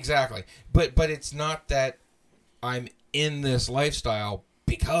it's exactly. But it's not that I'm in this lifestyle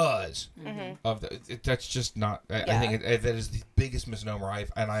because of that's just not. I think that is the biggest misnomer.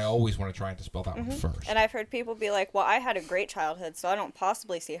 I always want to try and dispel that one first. And I've heard people be like, "Well, I had a great childhood, so I don't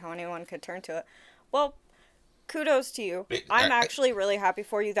possibly see how anyone could turn to it." Well, kudos to you. I'm actually really happy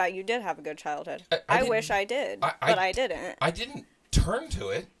for you that you did have a good childhood. I wish I did, but I didn't. I didn't turn to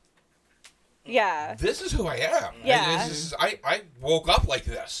it. Yeah. This is who I am. Yeah. I woke up like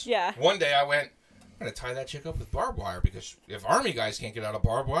this. Yeah. One day I went, I'm going to tie that chick up with barbed wire, because if Army guys can't get out of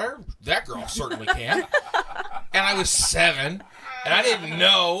barbed wire, that girl certainly can. And I was 7, and I didn't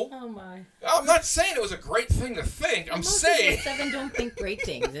know. Oh, my. I'm not saying it was a great thing to think. I'm saying... Most 7 don't think great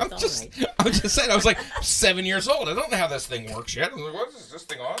things. It's all right. I'm just saying, I was like 7 years old. I don't know how this thing works yet. I was like, what is this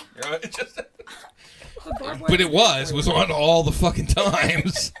thing on? You know, it just... But it was on all the fucking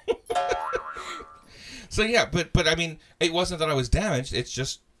times. So yeah, but I mean, it wasn't that I was damaged. It's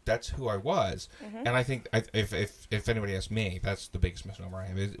just that's who I was, and I think if anybody asks me, that's the biggest misnomer I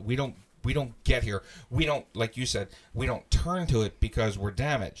have. Is we don't get here. We don't, like you said, we don't turn to it because we're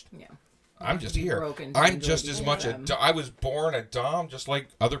damaged. Yeah. I'm just here. I'm just as much I was born a dom, just like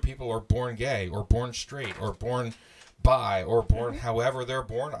other people are born gay or born straight or born bi or born however they're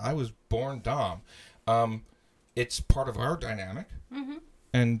born. I was born dom. It's part of our dynamic,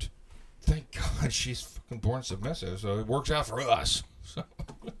 and thank God she's fucking born submissive, so it works out for us. So,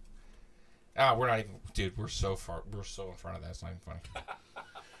 we're not even, dude. We're so in front of that. It's not even funny.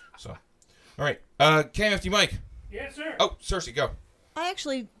 So, all right, KMFD Mike. Yes, sir. Oh, Cersei, go. I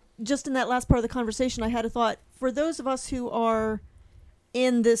actually, just in that last part of the conversation, I had a thought. For those of us who are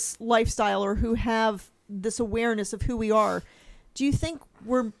in this lifestyle or who have this awareness of who we are, do you think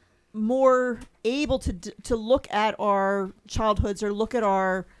we're more able to look at our childhoods or look at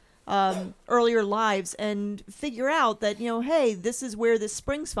our earlier lives and figure out that, you know, hey, this is where this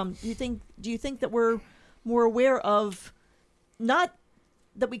springs from? Do you think that we're more aware of, not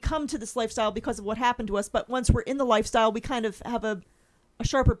that we come to this lifestyle because of what happened to us, but once we're in the lifestyle, we kind of have a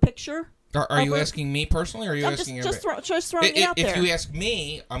sharper picture? Are you asking me personally, or are you asking everybody? Just throwing it out there. If you ask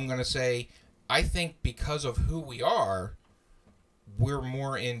me, I'm going to say, I think because of who we are, we're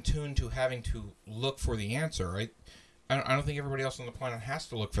more in tune to having to look for the answer, right? I don't think everybody else on the planet has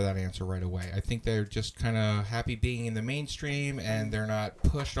to look for that answer right away. I think they're just kind of happy being in the mainstream, and they're not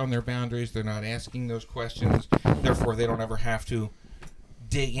pushed on their boundaries. They're not asking those questions. Therefore, they don't ever have to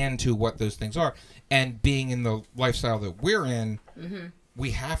dig into what those things are. And being in the lifestyle that we're in,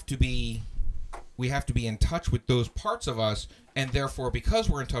 we have to be in touch with those parts of us, and therefore, because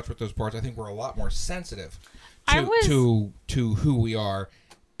we're in touch with those parts, I think we're a lot more sensitive to who we are,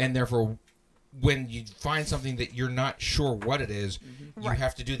 and therefore, when you find something that you're not sure what it is, you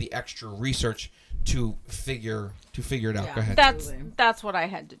have to do the extra research to figure it out. Yeah. Go ahead. That's what I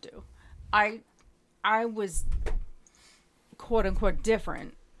had to do. I was quote unquote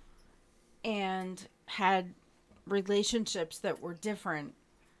different and had relationships that were different,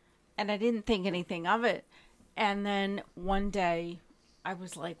 and I didn't think anything of it. And then one day I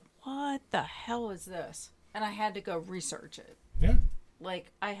was like, what the hell is this? And I had to go research it. Yeah.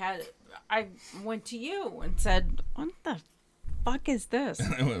 Like I went to you and said, what the fuck is this?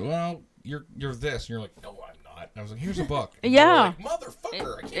 And I went, well, you're this. And you're like, no, I'm not. And I was like, here's a book. And Yeah. you were like,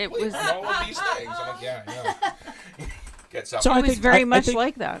 motherfucker, I can't believe all of these things. I'm like, yeah. Gets up. So it was very much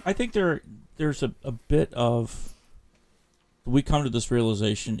like that. I think there's a bit of, we come to this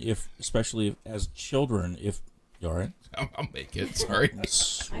realization, especially as children, you all right? I'll make it. Sorry.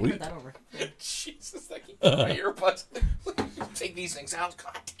 Sweet. I heard that over. Jesus, I keep my earbuds. Take these things out.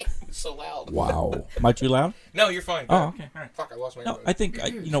 God damn, it's so loud. Wow. Am I too loud? No, you're fine. Oh, okay. All right. Fuck, I lost my No, earbuds. I think,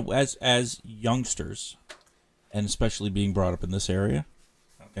 as youngsters, and especially being brought up in this area,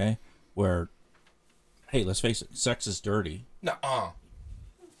 okay, where, hey, let's face it, sex is dirty. Nuh-uh.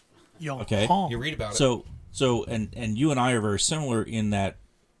 Okay? You read about it. So, and you and I are very similar in that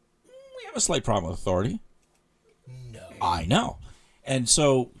we have a slight problem with authority. No. I know. And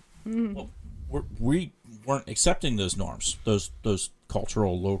so, we weren't accepting those norms, those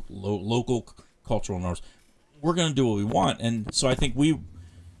cultural, local cultural norms. We're going to do what we want. And so I think we,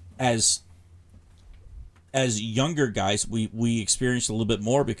 as younger guys, we experienced a little bit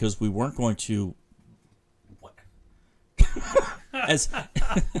more because we weren't going to... As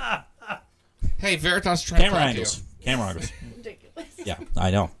Hey, Veritas trying camera to angles. Camera angles. Ridiculous. Yeah,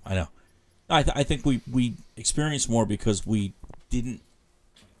 I know. I think we experienced more because we didn't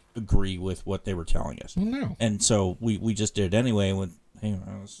agree with what they were telling us. No. And so we just did it anyway and went, hey,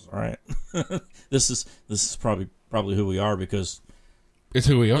 this is all right. this is probably who we are because it's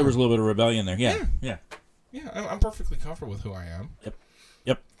who we are. There was a little bit of rebellion there. Yeah. Yeah, I'm perfectly comfortable with who I am.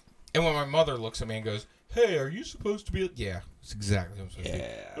 Yep. And when my mother looks at me and goes, "Hey, are you supposed to be?" Yeah, it's exactly what I'm supposed to be.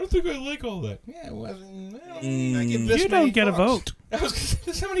 I don't think I like all that. Yeah, it wasn't. I give this You many don't get a fucks. vote.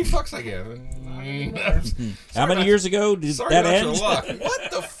 That's how many fucks I give. How many years ago did Sorry that about end? your luck.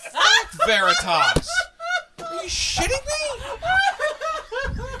 What the fuck, Veritas? Are you shitting me?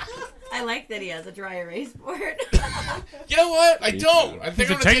 I like that he has a dry erase board. You know what? I don't. I think He's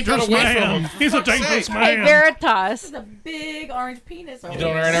I'm a gonna take that dangerous away man. from him. He's a For fuck's dangerous sake. man. Hey, Veritas. It's a big orange penis. You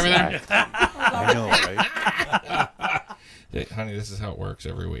don't earn everything? I know, right? Hey, honey, this is how it works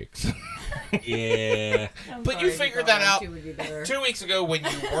every week. Yeah. But you figured that out 2 weeks ago when you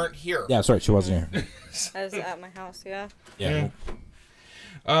weren't here. Yeah, that's right. She wasn't here. I was at my house, yeah. Yeah.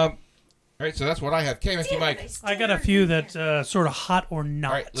 All right, so that's what I have. KMFT Mike. I got a few that sort of hot or not.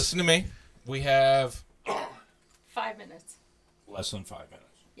 All right, listen to me. We have 5 minutes. Less than 5 minutes.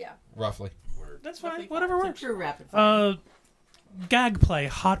 Yeah. roughly. That's fine. Whatever It's a works. true rapid fire. Gag play,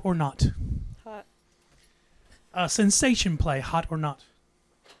 hot or not? Hot. Sensation play, hot or not?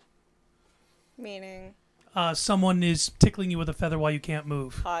 Meaning Someone is tickling you with a feather while you can't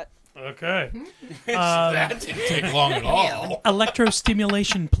move. hot. Okay. That didn't take long at all.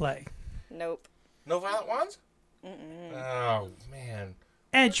 Electrostimulation play. Nope. No violent ones? Mm-mm. Oh, man.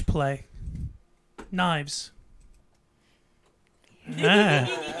 Edge play. Knives.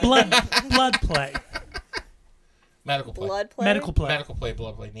 Blood play. Medical play. Blood play? Medical play. Medical play,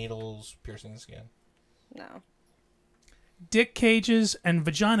 blood play. Needles, piercing the skin. No. Dick cages and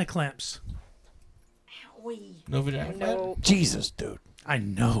vagina clamps. No vagina clamp? No. Jesus, dude. I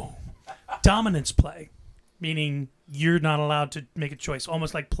know. Dominance play, meaning you're not allowed to make a choice,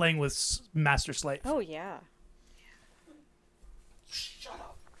 almost like playing with master slave. Oh yeah.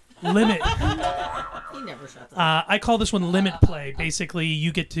 Limit. He never shuts up. I call this one limit play. Basically,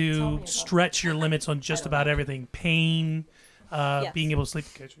 you get to stretch your limits on just about everything. Pain, Yes. being able to sleep.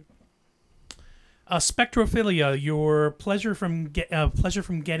 Spectrophilia, your pleasure from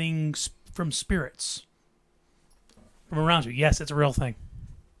getting from spirits from around you. Yes, it's a real thing.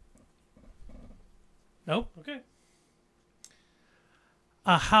 Nope. Okay.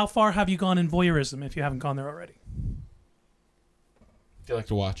 How far have you gone in voyeurism if you haven't gone there already? Do you like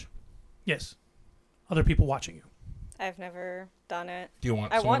to watch? Yes. Other people watching you. I've never done it. Do you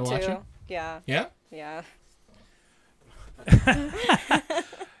want I someone want to watch to. you? Yeah. Yeah? Yeah.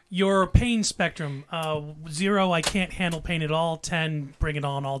 Your pain spectrum. 0, I can't handle pain at all. 10, bring it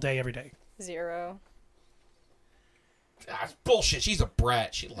on all day, every day. 0. That's bullshit. She's a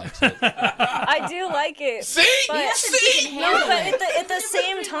brat. She likes it. I do like it. See? But, Yes, see? No, but at the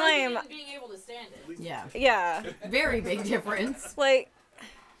same time. Being able to stand it. Yeah. Yeah. Very big difference. Like.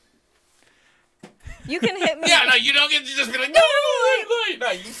 You can hit me. Yeah, no, you don't get to just be like, no,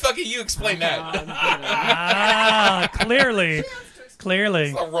 you fucking, you explain that. Clearly. Clearly.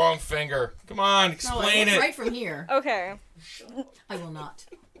 It's the wrong finger. Come on, explain it. Right from here. Okay. I will not.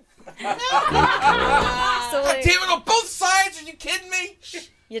 So God like, damn it, on both sides? Are you kidding me?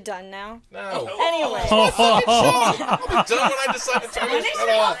 you done now? No. Anyway. I'll be done when I decide to turn this shit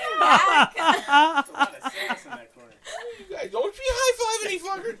off. You guys, don't be high-fiving any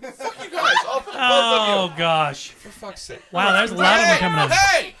fucker. Fuck you guys. Both of you. Oh, gosh. For fuck's sake. Wow, there's a lot of them coming in.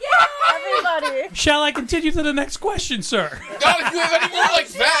 Hey! Everybody. Shall I continue to the next question, sir? Not if you have any more like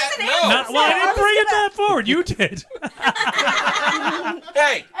that. No. Well, I didn't bring it that forward. You did.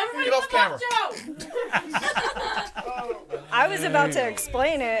 Hey, get off camera. I was about to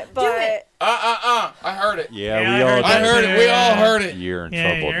explain it, but. I heard it. Yeah, we all I heard it. We all heard it. You're in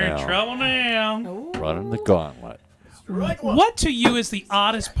Yeah, trouble you're now. in trouble now. Running the gauntlet. What to you is the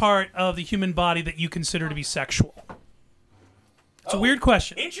oddest part of the human body that you consider to be sexual? It's a weird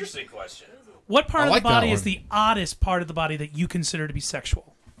question. Interesting question. What part I of like the that body one. is the oddest part of the body that you consider to be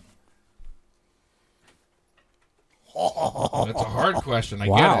sexual? That's a hard question. I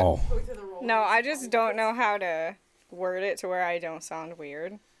Wow. get it. No, I just don't know how to word it to where I don't sound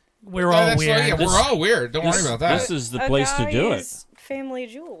weird. We're all That's weird. right, yeah, we're all weird. Don't worry about that. This is the A place to do it. guy's family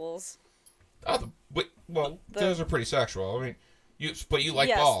jewels. Well, those are pretty sexual. I mean, but you like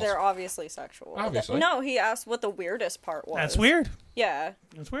yes, balls. they're obviously sexual. Obviously. No, he asked what the weirdest part was. That's weird. Yeah.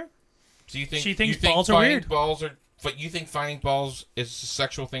 That's weird. So you think She thinks you think balls are finding weird. Balls are, but you think finding balls is a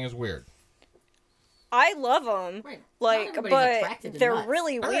sexual thing is weird? I love them. Like, everybody's but attracted to they're nuts.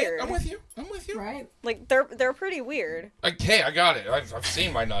 really All right, weird. I'm with you. Right. Like they're pretty weird. Okay, I got it. I've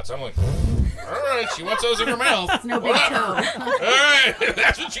seen my nuts. I'm like, all right, she wants those in her mouth. It's no big Whatever. toe. All right,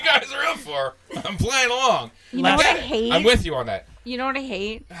 that's what you guys are up for. I'm playing along. You know what I get it. hate? I'm with you on that. You know what I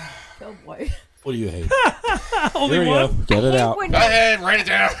hate? Oh boy. What do you hate? Only There you one. go. Get it out. When Go ahead, write it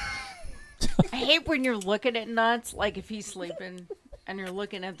down. I hate when you're looking at nuts, like if he's sleeping and you're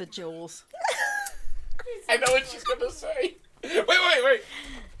looking at the jewels. I know what she's gonna say. Wait.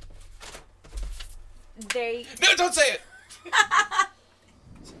 They. No, don't say it.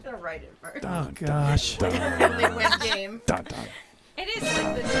 She's gonna write it first. Oh gosh. They win game. It is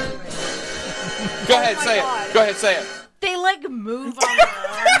like the. Go ahead, say it. Go ahead, say it. They like move on their own.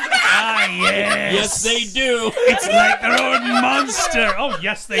 Ah, yes. Yes, they do. It's like their own monster. Oh,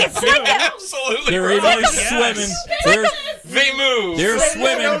 yes, they do. Absolutely. They're in there swimming. They move. They're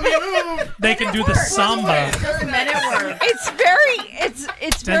swimming. They can do the samba. Just a minute work. It's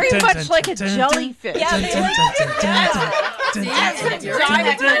very much like a jellyfish. Yeah, That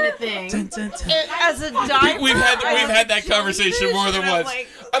kind of thing. As a diver, We've had that conversation more than once. like,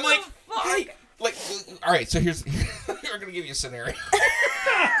 I'm like, hey, like, all right. So here's we're gonna give you a scenario.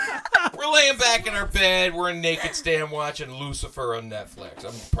 We're laying back in our bed. We're in naked stand watching Lucifer on Netflix.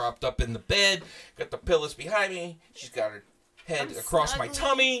 I'm propped up in the bed. Got the pillows behind me. She's got her head across my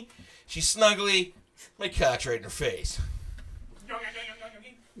tummy. She's snuggly. My cock's right in her face.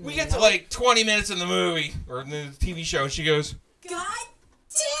 We get to like 20 minutes in the movie or in the TV show, and she goes, God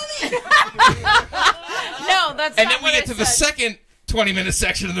damn it! No, that's and not then we what get I to the said. second 20-minute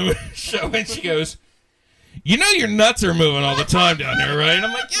section of the show, and she goes, you know your nuts are moving all the time down there, right? And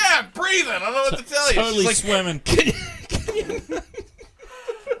I'm like, yeah, I'm breathing. I don't know what to tell you. Totally She's like, swimming.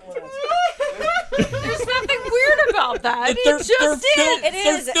 There's nothing weird about that. They're It just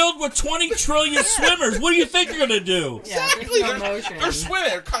is. They're filled with 20 trillion swimmers. What do you think you're going to do? Exactly. Yeah, there's no motion. They're swimming.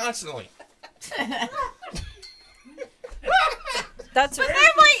 They're constantly. That's But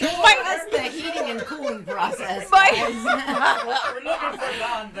what then That's the heating and cooling process. my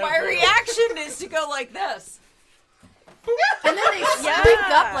reaction is to go like this. And then they speak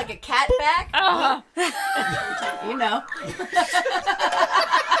up like a cat back. You know.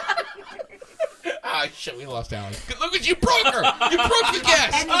 Ah, shit, we lost Alan. Look at you, broke her. You broke the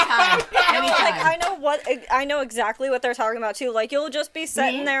guest. Anytime. Like I know exactly what they're talking about too. Like you'll just be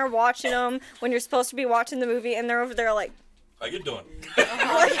sitting there watching them when you're supposed to be watching the movie, and they're over there like, How you doing?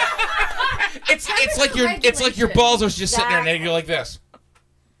 It's like your balls are just sitting there and they go like this.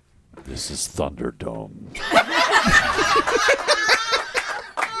 This is Thunderdome.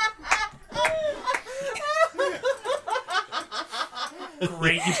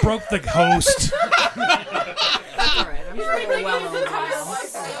 Great, you broke the host. That's all right. I'm sure we're well over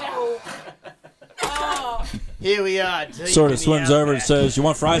now. Here we are. Sort of swims over and says, you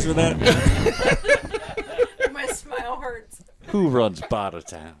want fries with that? My smile hurts. Who runs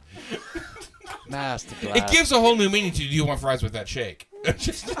Bartertown? Master Blast. It gives a whole new meaning to do you want fries with that shake?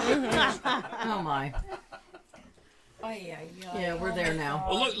 Oh my. Yeah, we're there now.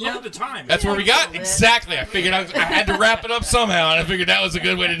 Well, look at the time. That's where we got? Exactly. I figured I had to wrap it up somehow, and I figured that was a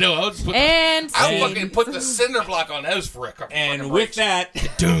good way to do it. I'll fucking put the cinder block on those for a couple. And with that,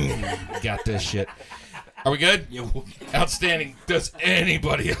 doom, got this shit. Are we good? Outstanding. Does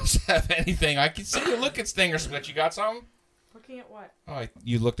anybody else have anything? I can see you look at Stinger Switch. You got something? Looking at what? Oh,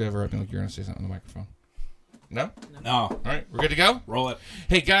 you looked over at me like you were going to say something on the microphone. No? No. All right, we're good to go? Roll it.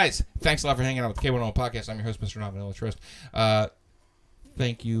 Hey, guys, thanks a lot for hanging out with the K101 Podcast. I'm your host, Mr. Non-Vanilla Trist.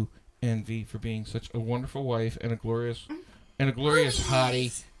 Thank you, Envy, for being such a wonderful wife and a glorious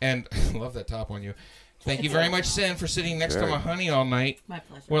hottie. And I love that top on you. Thank you very much, Sin, for sitting next to my honey all night. My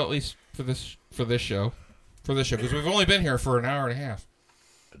pleasure. Well, at least for this show. Because we've only been here for an hour and a half.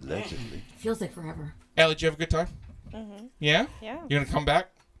 Allegedly. Feels like forever. Allie, did you have a good time? Mm-hmm. Yeah? Yeah. You going to come back?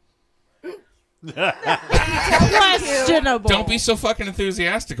 Questionable. Don't be so fucking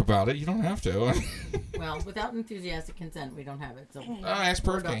enthusiastic about it. You don't have to. Well, without enthusiastic consent, we don't have it. So. Ask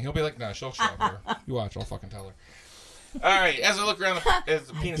Perth King. He'll be like, no, she'll show up here. You watch. I'll fucking tell her. All right. As I look around the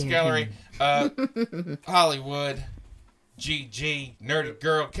penis gallery, Hollywood, GG, Nerdy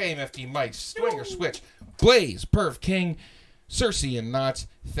Girl, KMFD, Mike, Swinger Switch, Blaze, Perv King, Cersei, and Knots.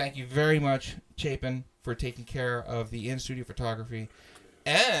 Thank you very much, Chapin, for taking care of the in-studio photography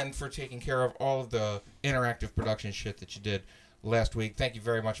and for taking care of all of the interactive production shit that you did last week. Thank you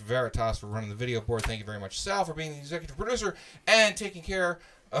very much, Veritas, for running the video board. Thank you very much, Sal, for being the executive producer and taking care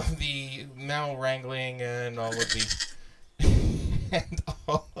of the Mal wrangling and all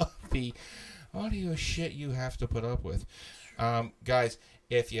of the audio shit you have to put up with. Guys,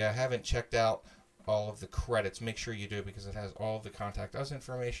 if you haven't checked out all of the credits, make sure you do, because it has all of the contact us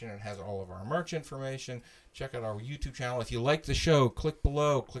information and has all of our merch information. Check out our YouTube channel. If you like the show, click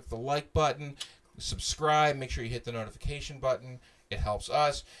below, click the like button, subscribe, make sure you hit the notification button. It helps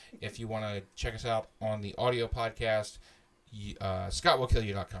us. If you want to check us out on the audio podcast,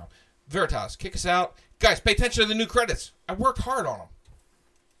 ScottWillKillYou.com. Veritas, kick us out. Guys, pay attention to the new credits. I worked hard on them.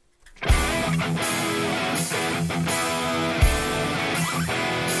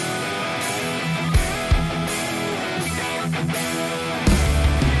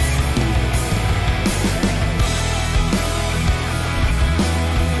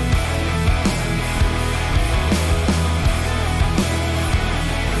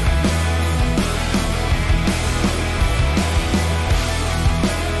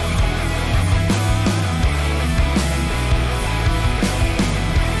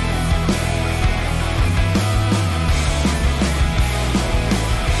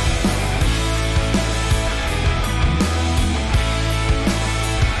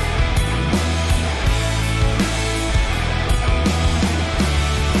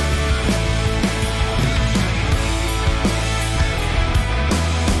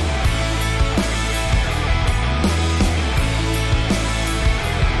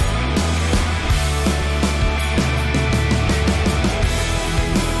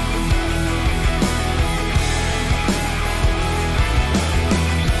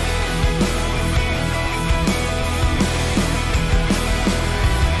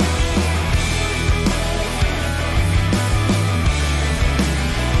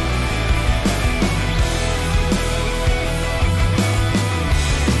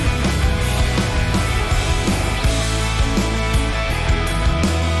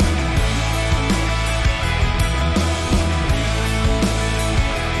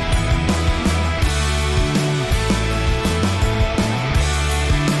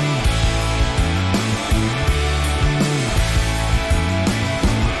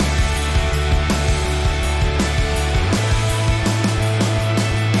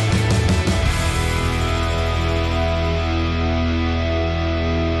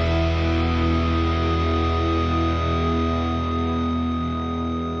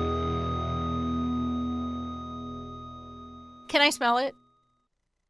 Can I smell it?